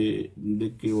mais dès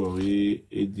que vous avez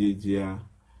aidé dia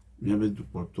bien avec du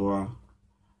portois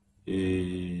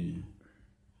et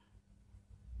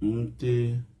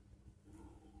monter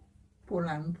pour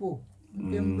l'impo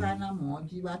mbana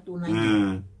moji bato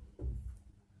na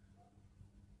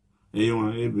et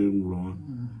on est bien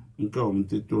encore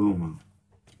monter tout le monde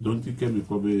donc tu me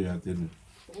kobe ya tene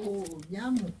oh bien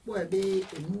mon po ebe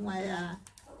enwaya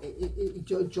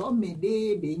jojo me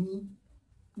de beni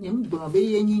nyem gbon be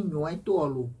yenyi nyo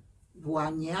etolo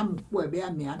vo nyam po ebe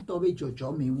ame ato be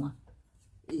jojo me wa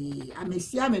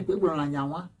amesia me pe gbon la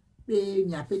nyawa pe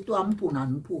nya pe to ampo na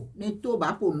npo ne to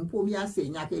ba po npo mi ase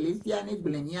nya kelesia ne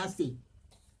gblen ni ase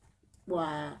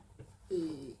wa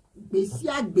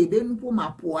besia gbebe npo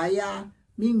ma po aya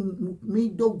mi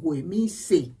dogo mi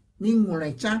se mi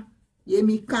nrecha ye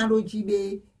mi karo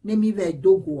jibe ne mi ve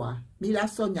dogo a mi la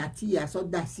so nyati ya so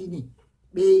dasini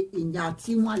be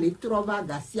inyati won le trova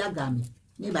gasia gami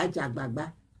ne ba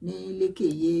jagbagba ne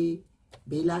lekeye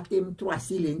be la tem 3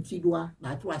 silenti doa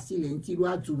ba 3 silenti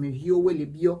doa tu me vio we le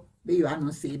bio be yo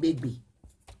annoncer be gbe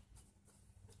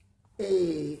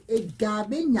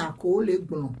gabe nyako le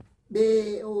gbon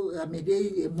be o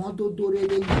amede modo dore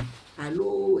be nya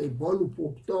alo e bolu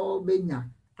popto be nya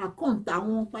akonta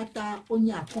won pata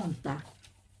onya akonta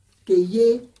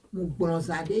keye mu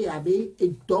gbonzade yabe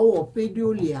e dowo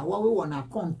pedio le awa we wona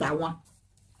konta won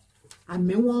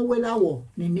ame won we lawo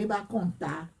ni ne ba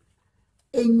konta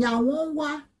enya won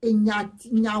wa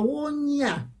enya won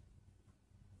nya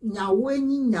nyawe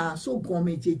ni nya so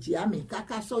gome jeje ame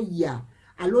kaka so ya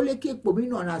alole ke pomi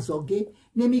no na zoge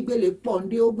ne mi gbele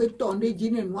ponde ogbe tonde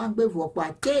jine nu agbe vo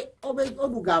pa te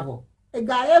odugavo e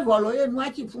ga e volo ye nu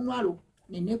achi funu alo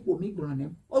ne pomi gbone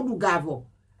odugavo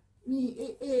ni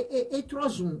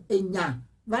trozun enya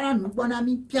vara nu bona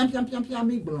mi pian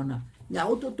mi gbona nya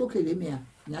ototo kele me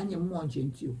nya nye mo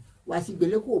gentio wasi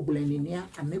gbele ko ogblen ni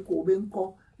ame ko obe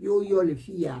nko yo le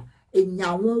fia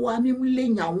enya won wa mi mle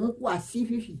nya won ko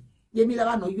asififi ye mi la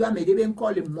ba no yo amede be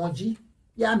nko le moji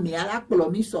ya mi ala plo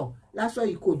mi so la so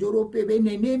ikojoro pe be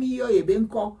ne mi yo ye be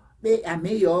nko be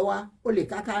ame yo wa o le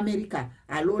kaka America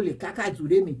alo le kaka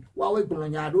jure mi wa we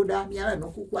gblonya roda mi ala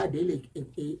no kuku ade le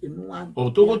enu wa o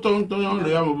Togo ton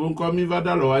le ya mo nko mi va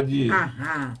da lo aji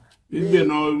Ibe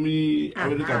no mi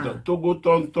America Togo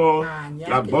ton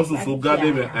la bosu so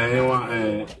gade be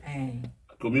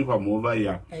komi pa mo va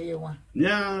ya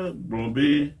nya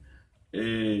blombe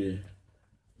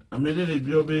amele le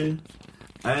biobe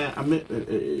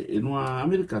enua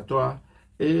America toa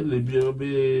le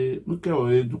biobe mke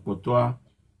o du potoa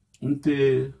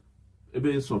nte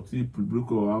ebe sorti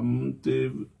publico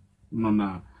amte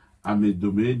nona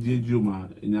amedome diejuma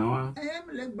nyawa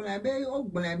le blebe o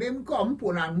blebe mko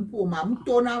mpona mpoma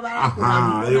mtona va ko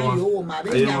yo ma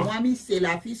be nyawa mi se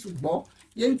la fi subo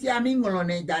yenti ami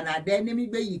ngolone dana de ne mi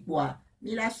gbe yipo a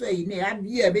mi la so yi ne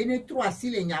abi e be ne 3 si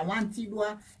le nyawa nti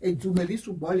doa e jume bi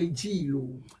subo le ji lo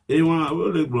wa o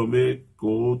le blombe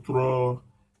ko tro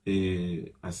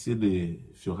asile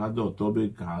fiorado tobe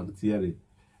garantiere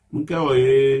nka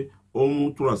oye o mu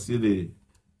 3 si le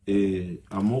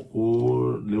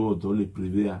amoko le odo le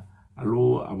privé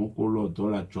alo amoko lo do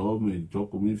la job me jo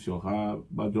komi fiora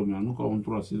ba jo me anu ko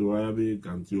 3 si le wa be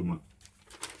garantioma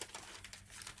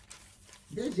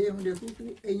deje mu de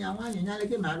kuku enyawa nya le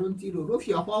ke maro ntiro ro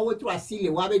fi opo wo 3 si le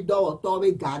wa be do to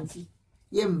be garanti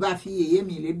ye mva fi ye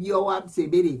mi le bi o wa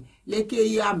sebere le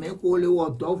ke ya me ko le wo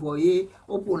do vo ye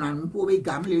opona npo be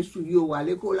gam le su yo wa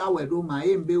le ko la we do ma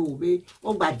e mbe obe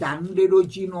o gba dan de do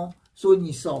jino so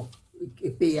ni so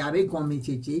pe ya be kon mi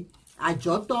cheche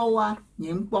ajo to wa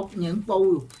yin po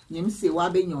wo yin se wa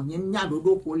be yan yin nya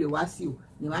dodo ko le wa si o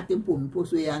ni ma tempo mi po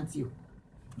so ya anti o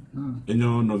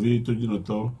enyo no vi to jino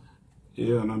to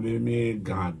ona be mi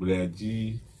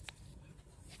gagleji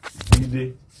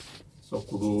ide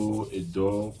sokuro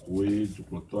edo kwe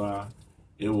dukotoa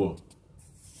ewo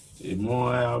mo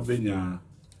abenya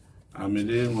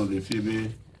amele mo le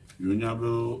fibe yonya be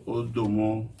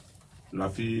odomo la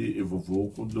fi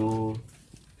evovo kudo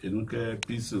enuke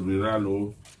peace rural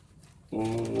o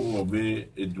obe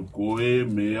eduko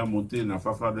me amonte na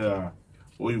fafa de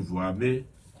o ivoabe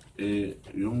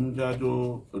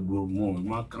yomujado do mo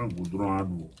ma kan godron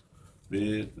adu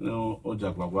be no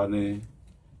ojagbagba ne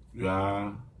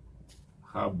ya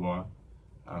habwa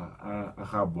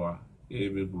habwa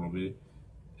be grobe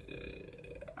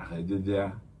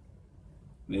ahededia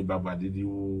ne baba didi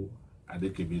wo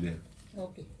adekebele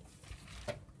okay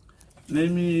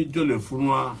nemi jole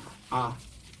funwa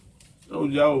o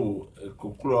jawo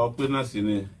kokuro pe na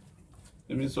sine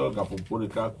nemi so gapopo de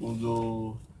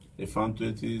kakuzo e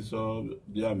fantueti so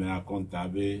dia me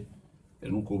akontabe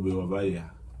enuko be baba ya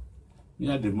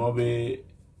ni ade mobe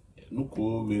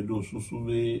nuko be do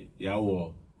susube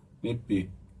yawo nepe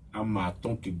ama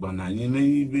tonki gbana yin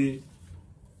ni be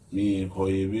mi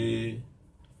hoyebe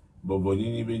bobo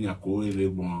ni be nyako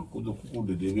elegbon kudo kuku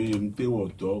de be mte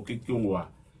woto kikunwa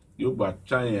yo gba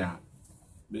chanya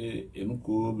be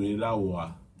enuko be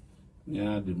lawa ni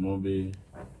ade mobe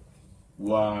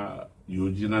wa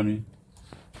yojinami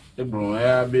egbon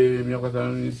ya be mi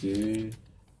akota ni se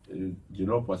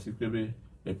jilo pasi pebe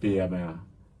epe ya ba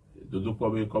dodo po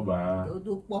be ko ba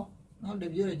dodo po no de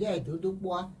bi o je dodo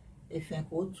po efen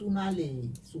ko tu na le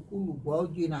sukulu gbo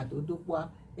oju na dodo po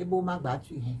ebo ma gba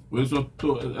tu hen we so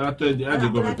to ato de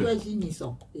ade go to ji ni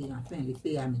so e afen le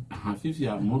pe ya mi fifi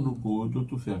a modu ko ojo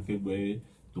to fe akegbe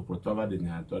to protava de ni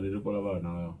ato de ko la ba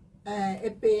na yo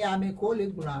epe ya mi ko le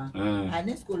gbura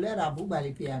année scolaire abu ba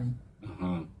le pe ya mi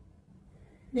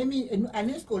nemi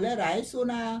année scolaire a eso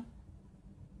na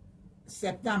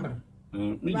septembre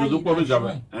mi dodo po be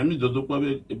jabe mi dodo po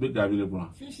be ebe gabi le gbura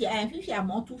fifi a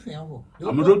mon tout fin ho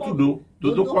amodo tudo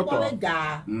dodo ko to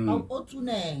ga o tu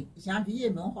ne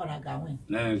janvier me on hora ga wen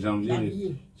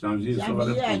janvier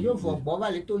a yo vo bo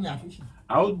ba le to nya fifi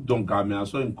au donc ga me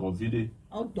aso en covid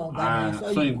au donc ga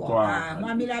me so in ko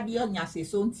ma mi la bi o nya se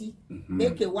sonti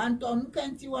be ke wan ton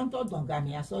kanti wan to donc ga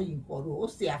me aso in ko ro o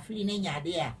se afli ne nya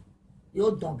de a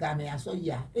yo donc ga me aso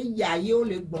ya e ya ye o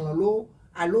le gbon lo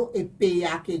allo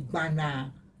EPA ke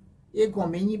gbana e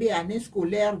gomenyi be année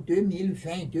scolaire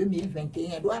 2020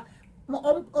 2021 doit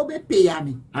obe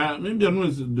payami. Ah, mi bien nous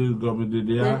de gomme de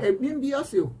dia. Mi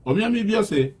biose. O mi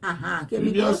biose. Aha, ke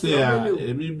Mi biose a,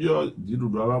 mi bio di do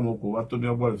ba mo ko wa to mi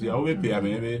bo fi. O be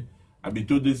payami be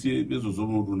habito de si be zo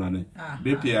mo du nane.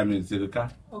 Be payami c'est le cas.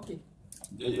 OK.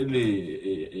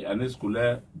 Les années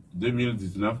scolaires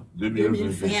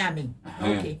 2019-2020.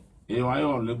 OK. Et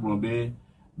on le plombé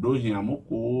do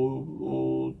hiamoko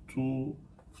o tout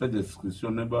fait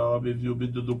description ne ba be vi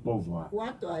obe do pauvre.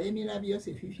 Wato emi la bio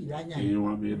se fifi la nya. Et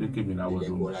on be de ke mi la wo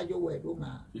do. Ko la jo we do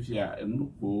ma. Fifi a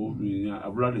nu ko mi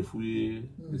abula le fuye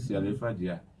si ale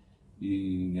fadia.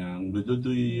 Nya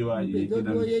ngbedodo yi wa yi kina.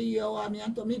 Ngbedodo yi wa mi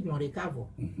anto mi gbon recavo.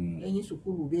 Eyin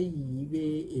sukuru be yi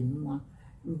be enua.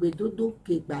 Ngbedodo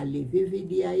ke gba le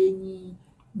VVD a eyin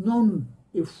non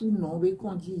e fu non be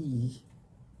konji yi.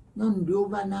 Non do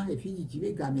va na e fi ji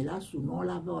be gamela su non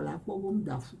la va la po bom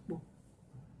da fu po.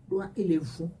 Do ele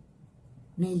fu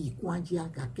ni yi kwanji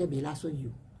aka kebe la so yo.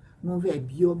 Non ve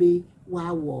biobe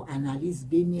wa wo analyse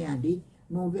be ni ade.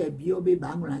 Non ve biobe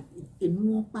ba ngla e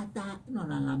nu pata non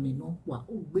na la me non kwa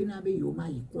o gbe na be yo ma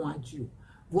yi kwanji o.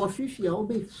 Vo fifi a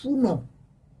obe fu non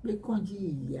be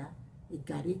konji ya. E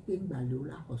gare pe ngbale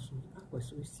la koso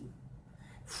si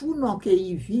fu no ke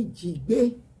ivi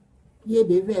jigbe ye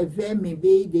be ve me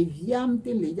be de viam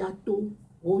te le ja to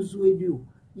ozu edu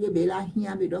ye be la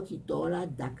hia be dokito la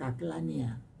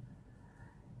dakaklania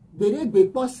bere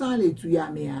gbe posan le tu ya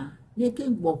me a ye ke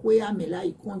ngbo pe ya me la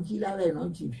ikonji la re no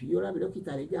jivi yo la be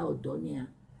dokita le ja odo ni a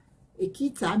e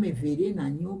kita me vere na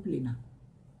ni o plena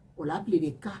o la ple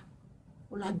de ka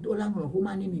o la do la ngo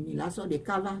humani mi la so de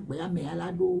kava gbe ya me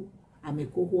ala do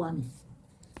amekoko ami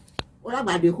ora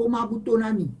ba de homa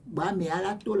butona mi ba me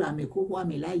ala to la amekoko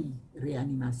ami la yi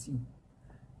réanimation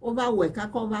o va we ka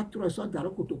ko va tro so daro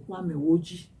ko to kwa me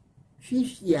woji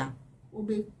fifia o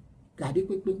be gade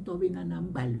pepe nto be na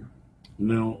mbalo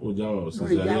no o ja o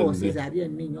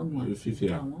césarienne ni nyon mo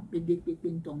fifia won be de pepe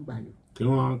nto mbalo ke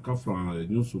won ka fran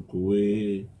ñu su ko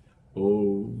we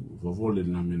o vovo le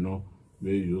na me no be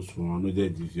yo so no je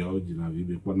di o di na vi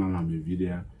be pona na me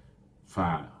video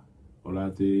fa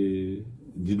ola te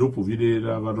dido pour vide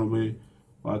la va nommer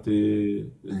te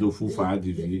do fu fa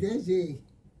divi deje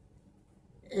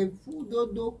e fu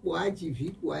do po ajivi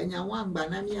po anya wamba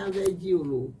na mi aveji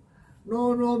oro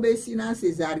no be sina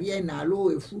césarienne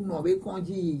alo e fu no be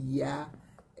konji ya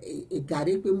e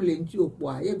gare pe mu le nti opo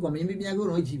a e gomi mi bia go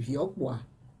ran jivi opo a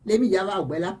le mi ja va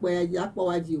gbe la pe ja po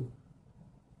waji o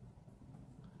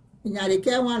inyare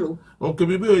ke wan lo o ke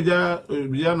mi be ja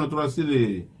bia no tro si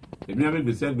le èmi avec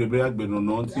be se gbebe agbe no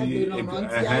no ti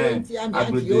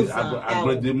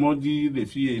agbe moji le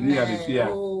fi ni ya le fi ya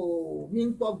o mi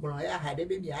npo gbon ya hade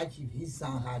be mi aji visa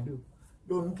hado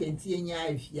do nu ke ti enya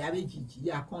e fi ya be jiji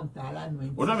ya konta la no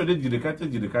o na me de jide ka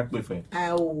pe fe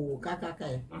o kaka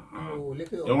o le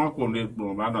ke e won ko le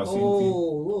gbon ba na si ti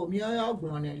o mi o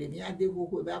gbon ne le mi ade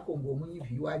koko ba kongo mu yi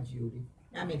fi waji ori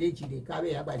ya me de jide ka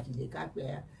be ya ba jide ka pe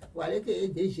ya wale ke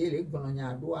de je le gbon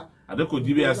nya doa ade ko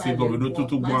jibe asi go me do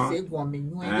tutu gban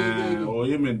o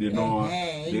ye me de no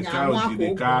de ka o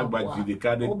jide ka gba jide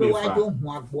ka de pe fa o be wa do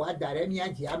hu agbo adare mi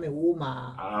aji ame wo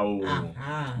ma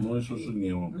mo susu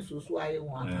ni won susu aye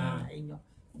won enyo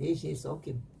de je so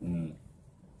ke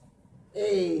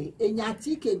enya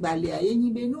ti ke gbale aye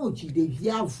yin be no jide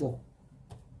via vo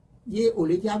ye o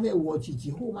le ja be wo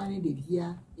jiji ho ma ni de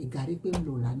via e gare pe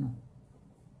nlo la no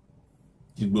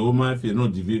igbe o ma fi no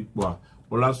divi po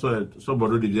o la so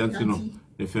bodo de janti no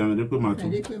e fe me de pe matu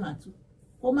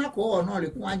ko ma ko ona le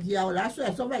kun aji a o la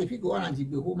so ba ifi go ran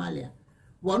jigbe ho ma le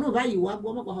wo no ba yi wa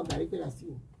gbo mo ko gare pe la si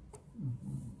o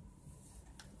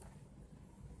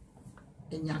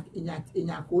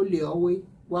enya ko le owe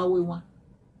wa we wa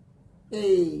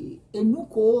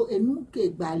enu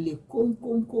ke gbale kon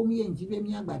mi enjibe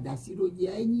mi agbada si roje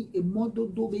eyin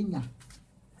emododo be nya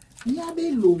ni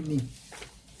abe lo mi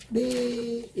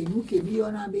be enu ke mi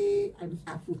ona be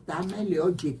afuta mele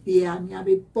oje pe ani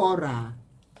abe pora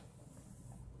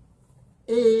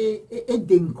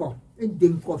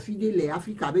denko fidele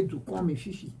Africa be du kon mi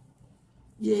fifi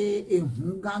ye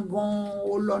ehun gangan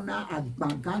olona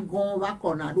agban gangan wa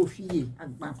kona do fiye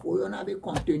agban ko yona be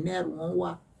container won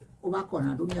wa o ba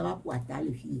kona do mi wa po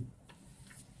atale fiye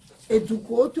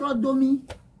eduko tro domi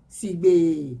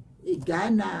sigbe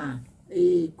Ghana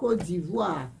Côte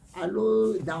d'Ivoire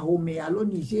allo Dahomey allo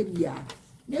Nigeria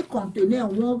les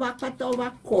conteneurs won va pata o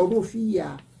va koro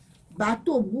fiya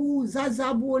bateau bu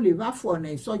zazabu le va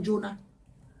fone sojona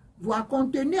voa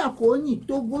conteneur ko ni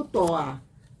Togo to a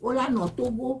o la no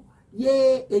Togo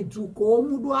ye eduko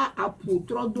mudo apu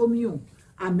tro domio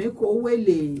ameko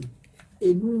wele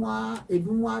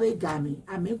enua be gami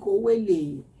ameko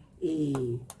wele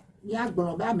ni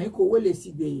agbonba me ko wele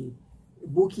si de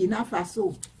Burkina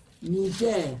Faso,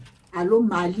 Niger, allo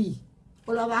Mali.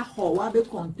 Ola va ho wa be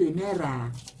conteneur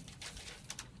a.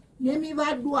 Nemi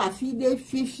va do afide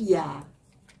fifia.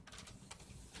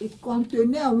 E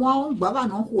conteneur wa on baba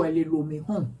non ko ele lo me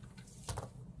hon.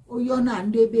 O yona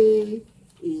ndebe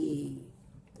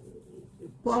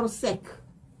port sec.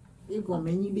 E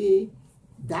gomeni be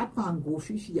dapango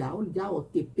fifia o ja o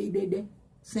tepe dede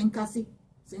 5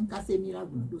 cassé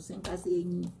miracle do 5 cassé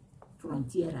ni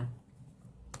frontière.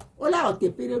 Ola o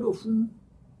tepe do fun.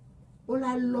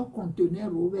 Ola lo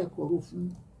conteneur over koro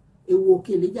fun. E wo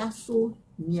kele ja so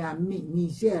Niamey,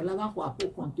 Niger, là va quoi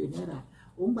pour conteneur.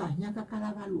 On va rien qu'à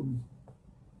la lomi.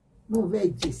 Nous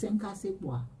veille 5 cassé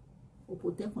quoi. Au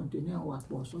poté conteneur ou à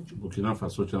pour son du Burkina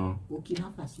Faso tiens.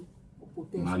 Burkina Faso. Au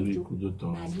poté Mali coup de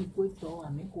temps. Mali coup de temps.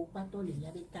 Mais qu'on pas tant les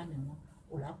liens de caméra.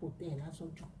 On la poté là son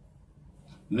du.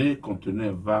 Ne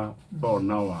conteneur va pour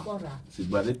nawa. C'est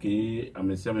barré que à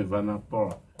monsieur me va na pour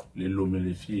les lomé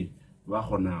les filles. Va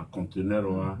on a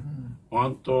conteneur wa.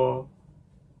 On to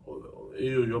et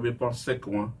yo be pour sec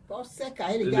moi. Pour sec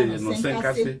à elle les 5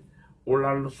 cassé. On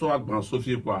l'a soit grand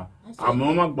Sophie quoi. À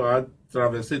moment ba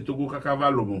traverser Togo kakava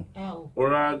lomo. On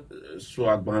l'a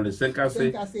soit grand les 5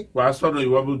 cassé. Quoi soit no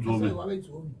yo bu djome.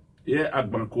 Et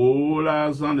agbanko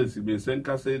la zan de sibe 5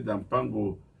 cassé dans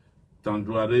pango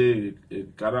tanjouare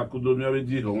karakudomi avait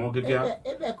dit on keke.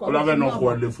 On avait non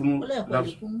quoi le fou.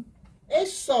 Et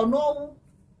sono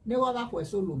ne wa ba ko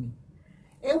solomi.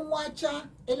 E mwacha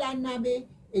e la nabe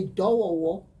e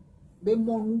dowowo be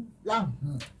monu la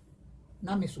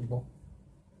na me subo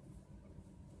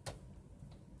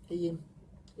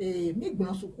mi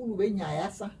gbon sukulu be nya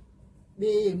sa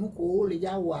be mu ko le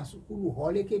ja wa sukulu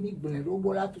ho le ke mi gbon ro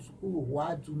bo la tu sukulu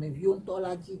wa du me vi on to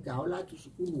la ji ga o la tu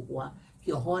sukulu wa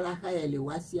ki ho la ka ele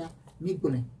wa sia mi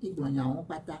gbon nya won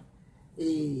pata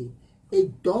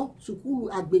do sukulu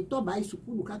agbeto ba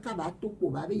sukulu kaka ba to po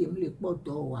ba be yem le po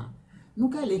do wa nu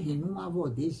ka le hinu ma vo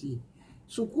deji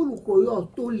sukulu ko yo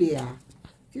to le a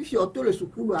fifi o to le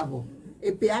sukulu avo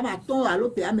e pe ama ton alo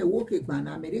pe ame wo ke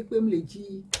gbana me re pe m le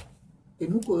ji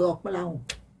enu ko yo pla hun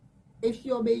e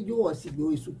fi o be jo o si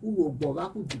do sukulu ogbo ba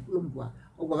ku diploma wa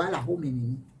ogbo ba la ho me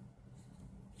ni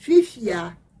fifi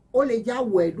a o le ja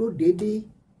we do debe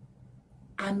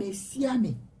ame si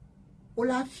ame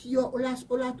ola fio ola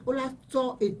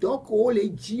to e do ko o le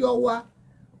ji o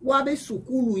wa be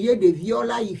sukulu ye de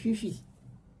viola yi fifi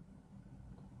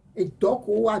e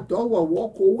doko wa dowo wo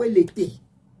ko welete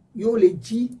yo le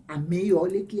ji ameyo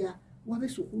le kia wa be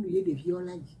sukulu ye de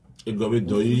viola yi e go be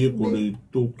do yi ko le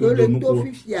to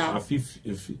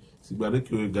afifi si gbare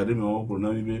ki o gade me won ko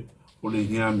na mi be o le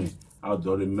hiame a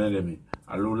do le mele mi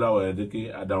alo la wa de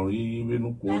ki adan yi be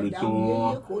nu ko le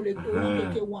to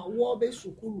ke wa wo be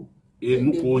sukulu e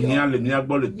nu ko hian le mi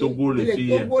agbo le Togo le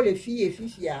fille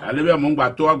fifia ale be mo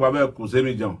ngba to agba be ko se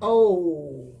mi jan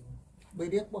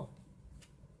gbede po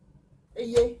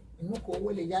eye nu ko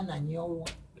wo le ya na ni owo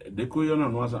de ko yo na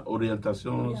no asa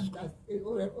orientation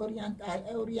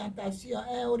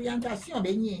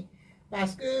be ni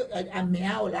parce que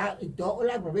amea ola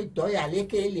gbe do ya le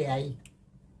ke le ai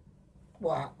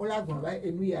wa ola gbe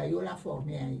enu ya yo la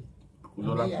former ai ko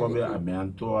la ko be amea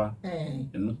ntoa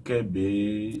enu ke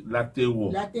be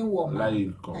latewo la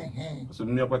il ko so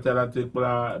mi apata late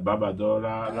pla baba do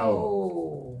la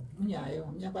o mi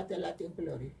apata late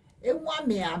plori e moi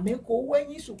me ame ko we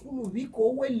ni sukulu vi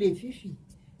ko we le fifi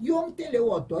yo mtele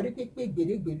wo tori pepe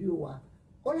gbere wa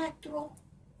o la tro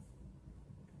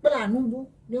pla nubu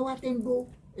ne wa tendo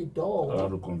e do o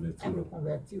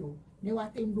reconvertir ne wa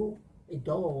tendo e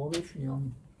do o be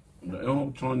fion e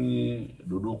on toni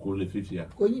dodo ko le fifi a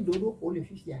ko ni dodo ko le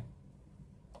fifi a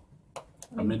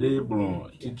amede bon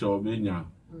teacher be nya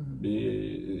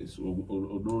be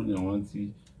odo nya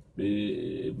wanti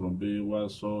be bon be wa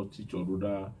so teacher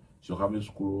doda je habe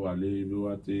school aller be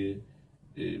wate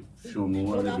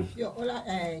fionu ale be ola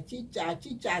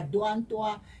teacher do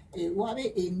antoa wa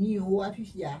be eni o wa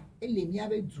fifia ele mi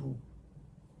abe du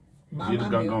mama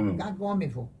gangan me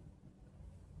fo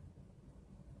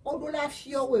odo la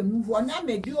fio we nuvo na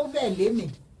me bi o ve le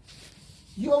me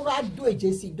yo va do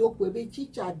ejesi do pe be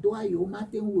teacher do ayo ma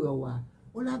te we wa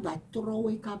ola ba tro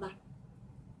we kaba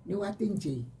ni wa te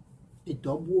nje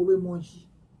itobu owe monji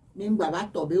nígbà bá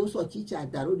tọ̀bẹ́ ó sọ chicha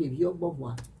àdàrò lè fi ọgbọ́n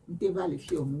wà ní tẹ́fà lè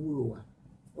fi ọmú wúrò wà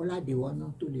ó láde wọn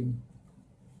náà tó lè ní.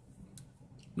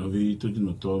 Novi tó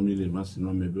jìnnà tọ́ mi lè má sí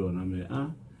náà mẹ́bẹ́ ọ̀nà mẹ́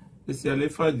èsì alẹ́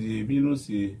fàdí bínú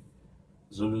sí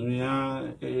zòmíà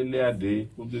ilé àdé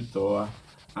kó dé tọ́ wa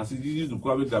àti dídí dùkú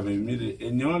abẹ́ dàbẹ̀ mi lè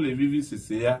ènìyàn lè vivi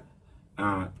sèse ya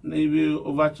ní ibi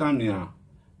overchamia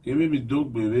kí mi dó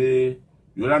gbèrè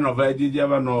Yola no va di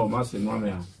java no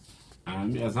Massénouamé.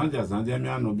 Mi azandia mi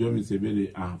ano bio mi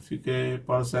sebele fike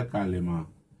parsa kalema.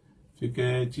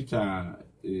 Fike chicha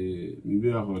mi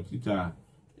bio ho chicha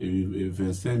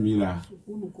 25,000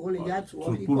 pour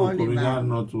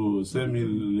notre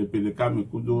 5,000 le pédéca me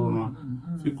coudo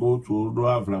fiko tu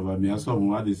dois avoir mi aso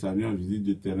moi des années en visite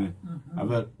de terrain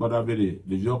avec pas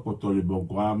les gens quand les bons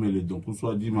mais les donc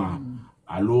soit dit ma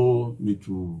allo mi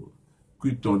tu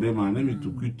cuiton de mané mi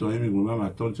tu cuiton mi goma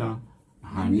ma toncha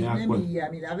mi akwa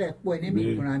mi lave po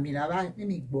mi gona mi lava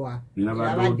mi gboa mi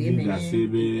lava de da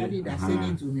sebe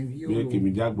mi ke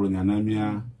mi jagbo nyana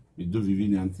mia mi do vivi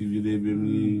nyanti vile be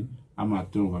mi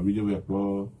amateur va mi jove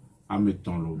po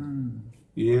ameton lo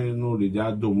ye no le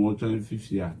ja do mo tan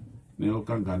fifia ne o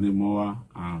kan gane mo wa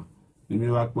ni mi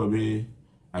wa po be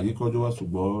ani ko jo wa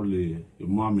subo le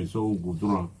mo ame so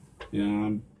godron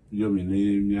ya yo mi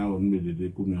ne mi a on me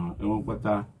de ku mi e won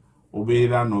pata o be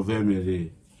la novembre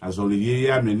le azole ye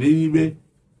ya me ni be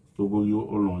Togo yo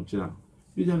oloncha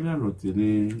mi ja la lo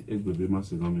tene egbebe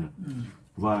Massénouamé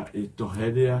va e to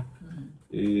hedia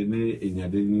ne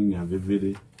enyade ni nya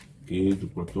vevere ke du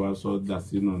porto so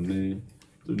dasino ne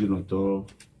to di no to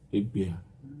egbea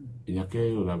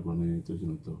enyake o la gbone to di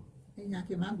no to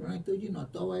enyake ma gbone to di no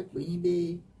to wa pe yin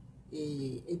be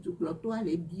etu porto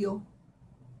ale bio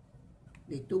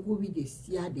le Togo vi de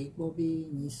sia de bobe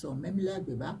ni so même la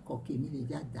be ba ko ke mi le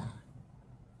jada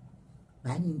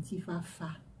ba ni ti fa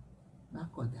ba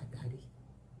ko dadari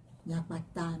nya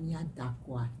pata nya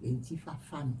dakwa le ti fa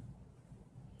mi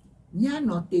nya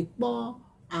no te po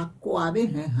ako abe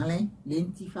henhlen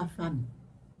lenti fafami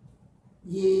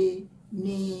ye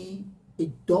ni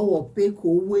edowo pe ko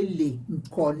wele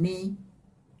nkoni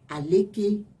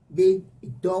aleke be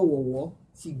edowo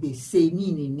ti gbe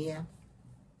seni ni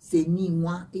seni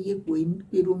wa eye po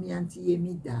pero mi anti ye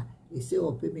mi da ese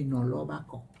ope mi no lo ba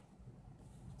ko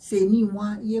seni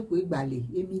wa ye po igbale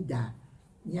ye mi da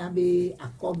nya be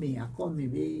akome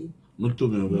be muto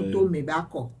me ba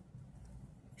ko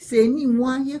c'est ni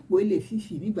moi ye ko le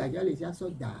fifi mi gbaja le ja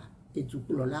so da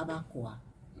etukulo la ba ko a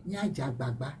ni aja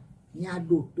gbagba ni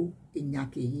adoto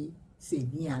enyakeye c'est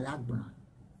ni alagbon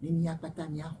ni mi apata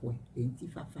ni ahwe enti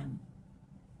fafa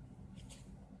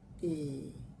mi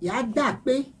ya da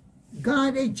pe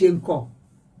gan re jenko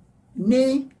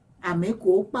ne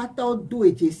ameko pata odo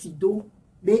ejesido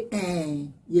be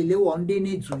yele wonde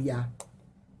ne duya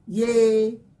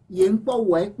ye npo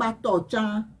wo pata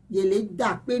ochan yele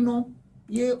da pe no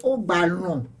ye o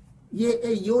ballon ye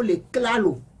yo le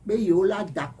clalo be yo la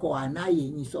dako ana ye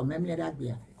ni so même le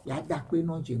dagbia ya dakpe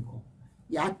no jenko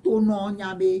ya to no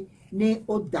nya be ne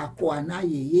o dako ana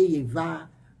ye va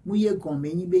mu ye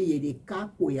gonme ni be ye de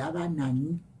kapo ya ba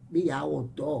nani be ya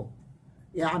odo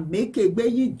ya meke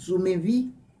gbe yi zumevi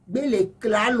be le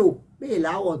clalo be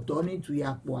la odo ni tu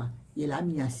ya po ye la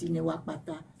mi asine wa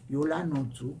pata yo la no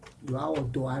tu yo a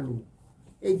odo alo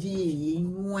eji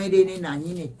nwere ne na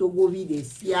nyi ne Togo vi de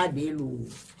sia de lo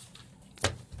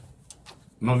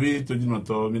no vi to di no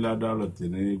to mi la da lo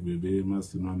tene bebe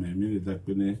Massénouamé mi le da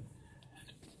pene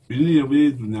bini yo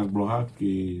be du na gloha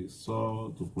ke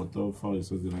so to poto Faure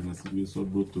GNASSINGBE so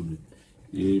do to mi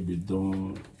e be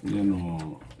don ye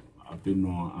no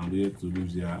apeno Henriette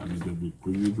Olivia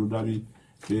Amedjogbé-Kouevi do dami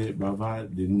ke bava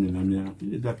de Missénouamé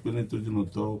il da pene to di no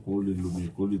to ko le lumi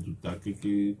ko le duta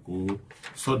keke ko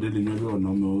so de le mebe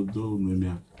ono me do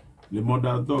memia le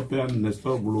modado pe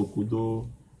nesto blokudo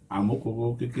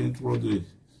amoko keke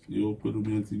introduce yo ko do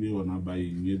mi tibi ona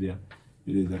bayi nyedia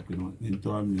il da pene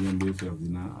into am yembe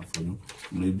Ferdinand AFFOGNON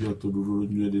me bi to do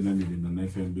nyede na mi na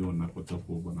FMB ona ko to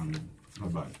ko bona me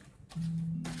bye.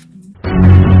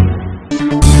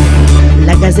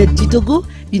 La Gazette du Togo,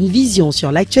 une vision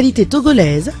sur l'actualité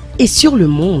togolaise et sur le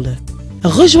monde.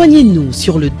 Rejoignez-nous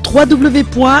sur le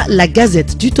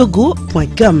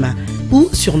www.lagazettedutogo.com ou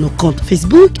sur nos comptes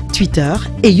Facebook, Twitter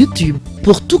et YouTube.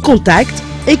 Pour tout contact,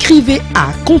 écrivez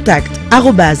à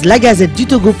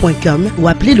contact@lagazettedutogo.com ou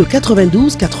appelez le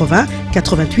 92 80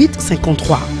 88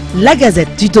 53. La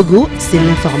Gazette du Togo, c'est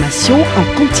l'information en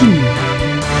continu.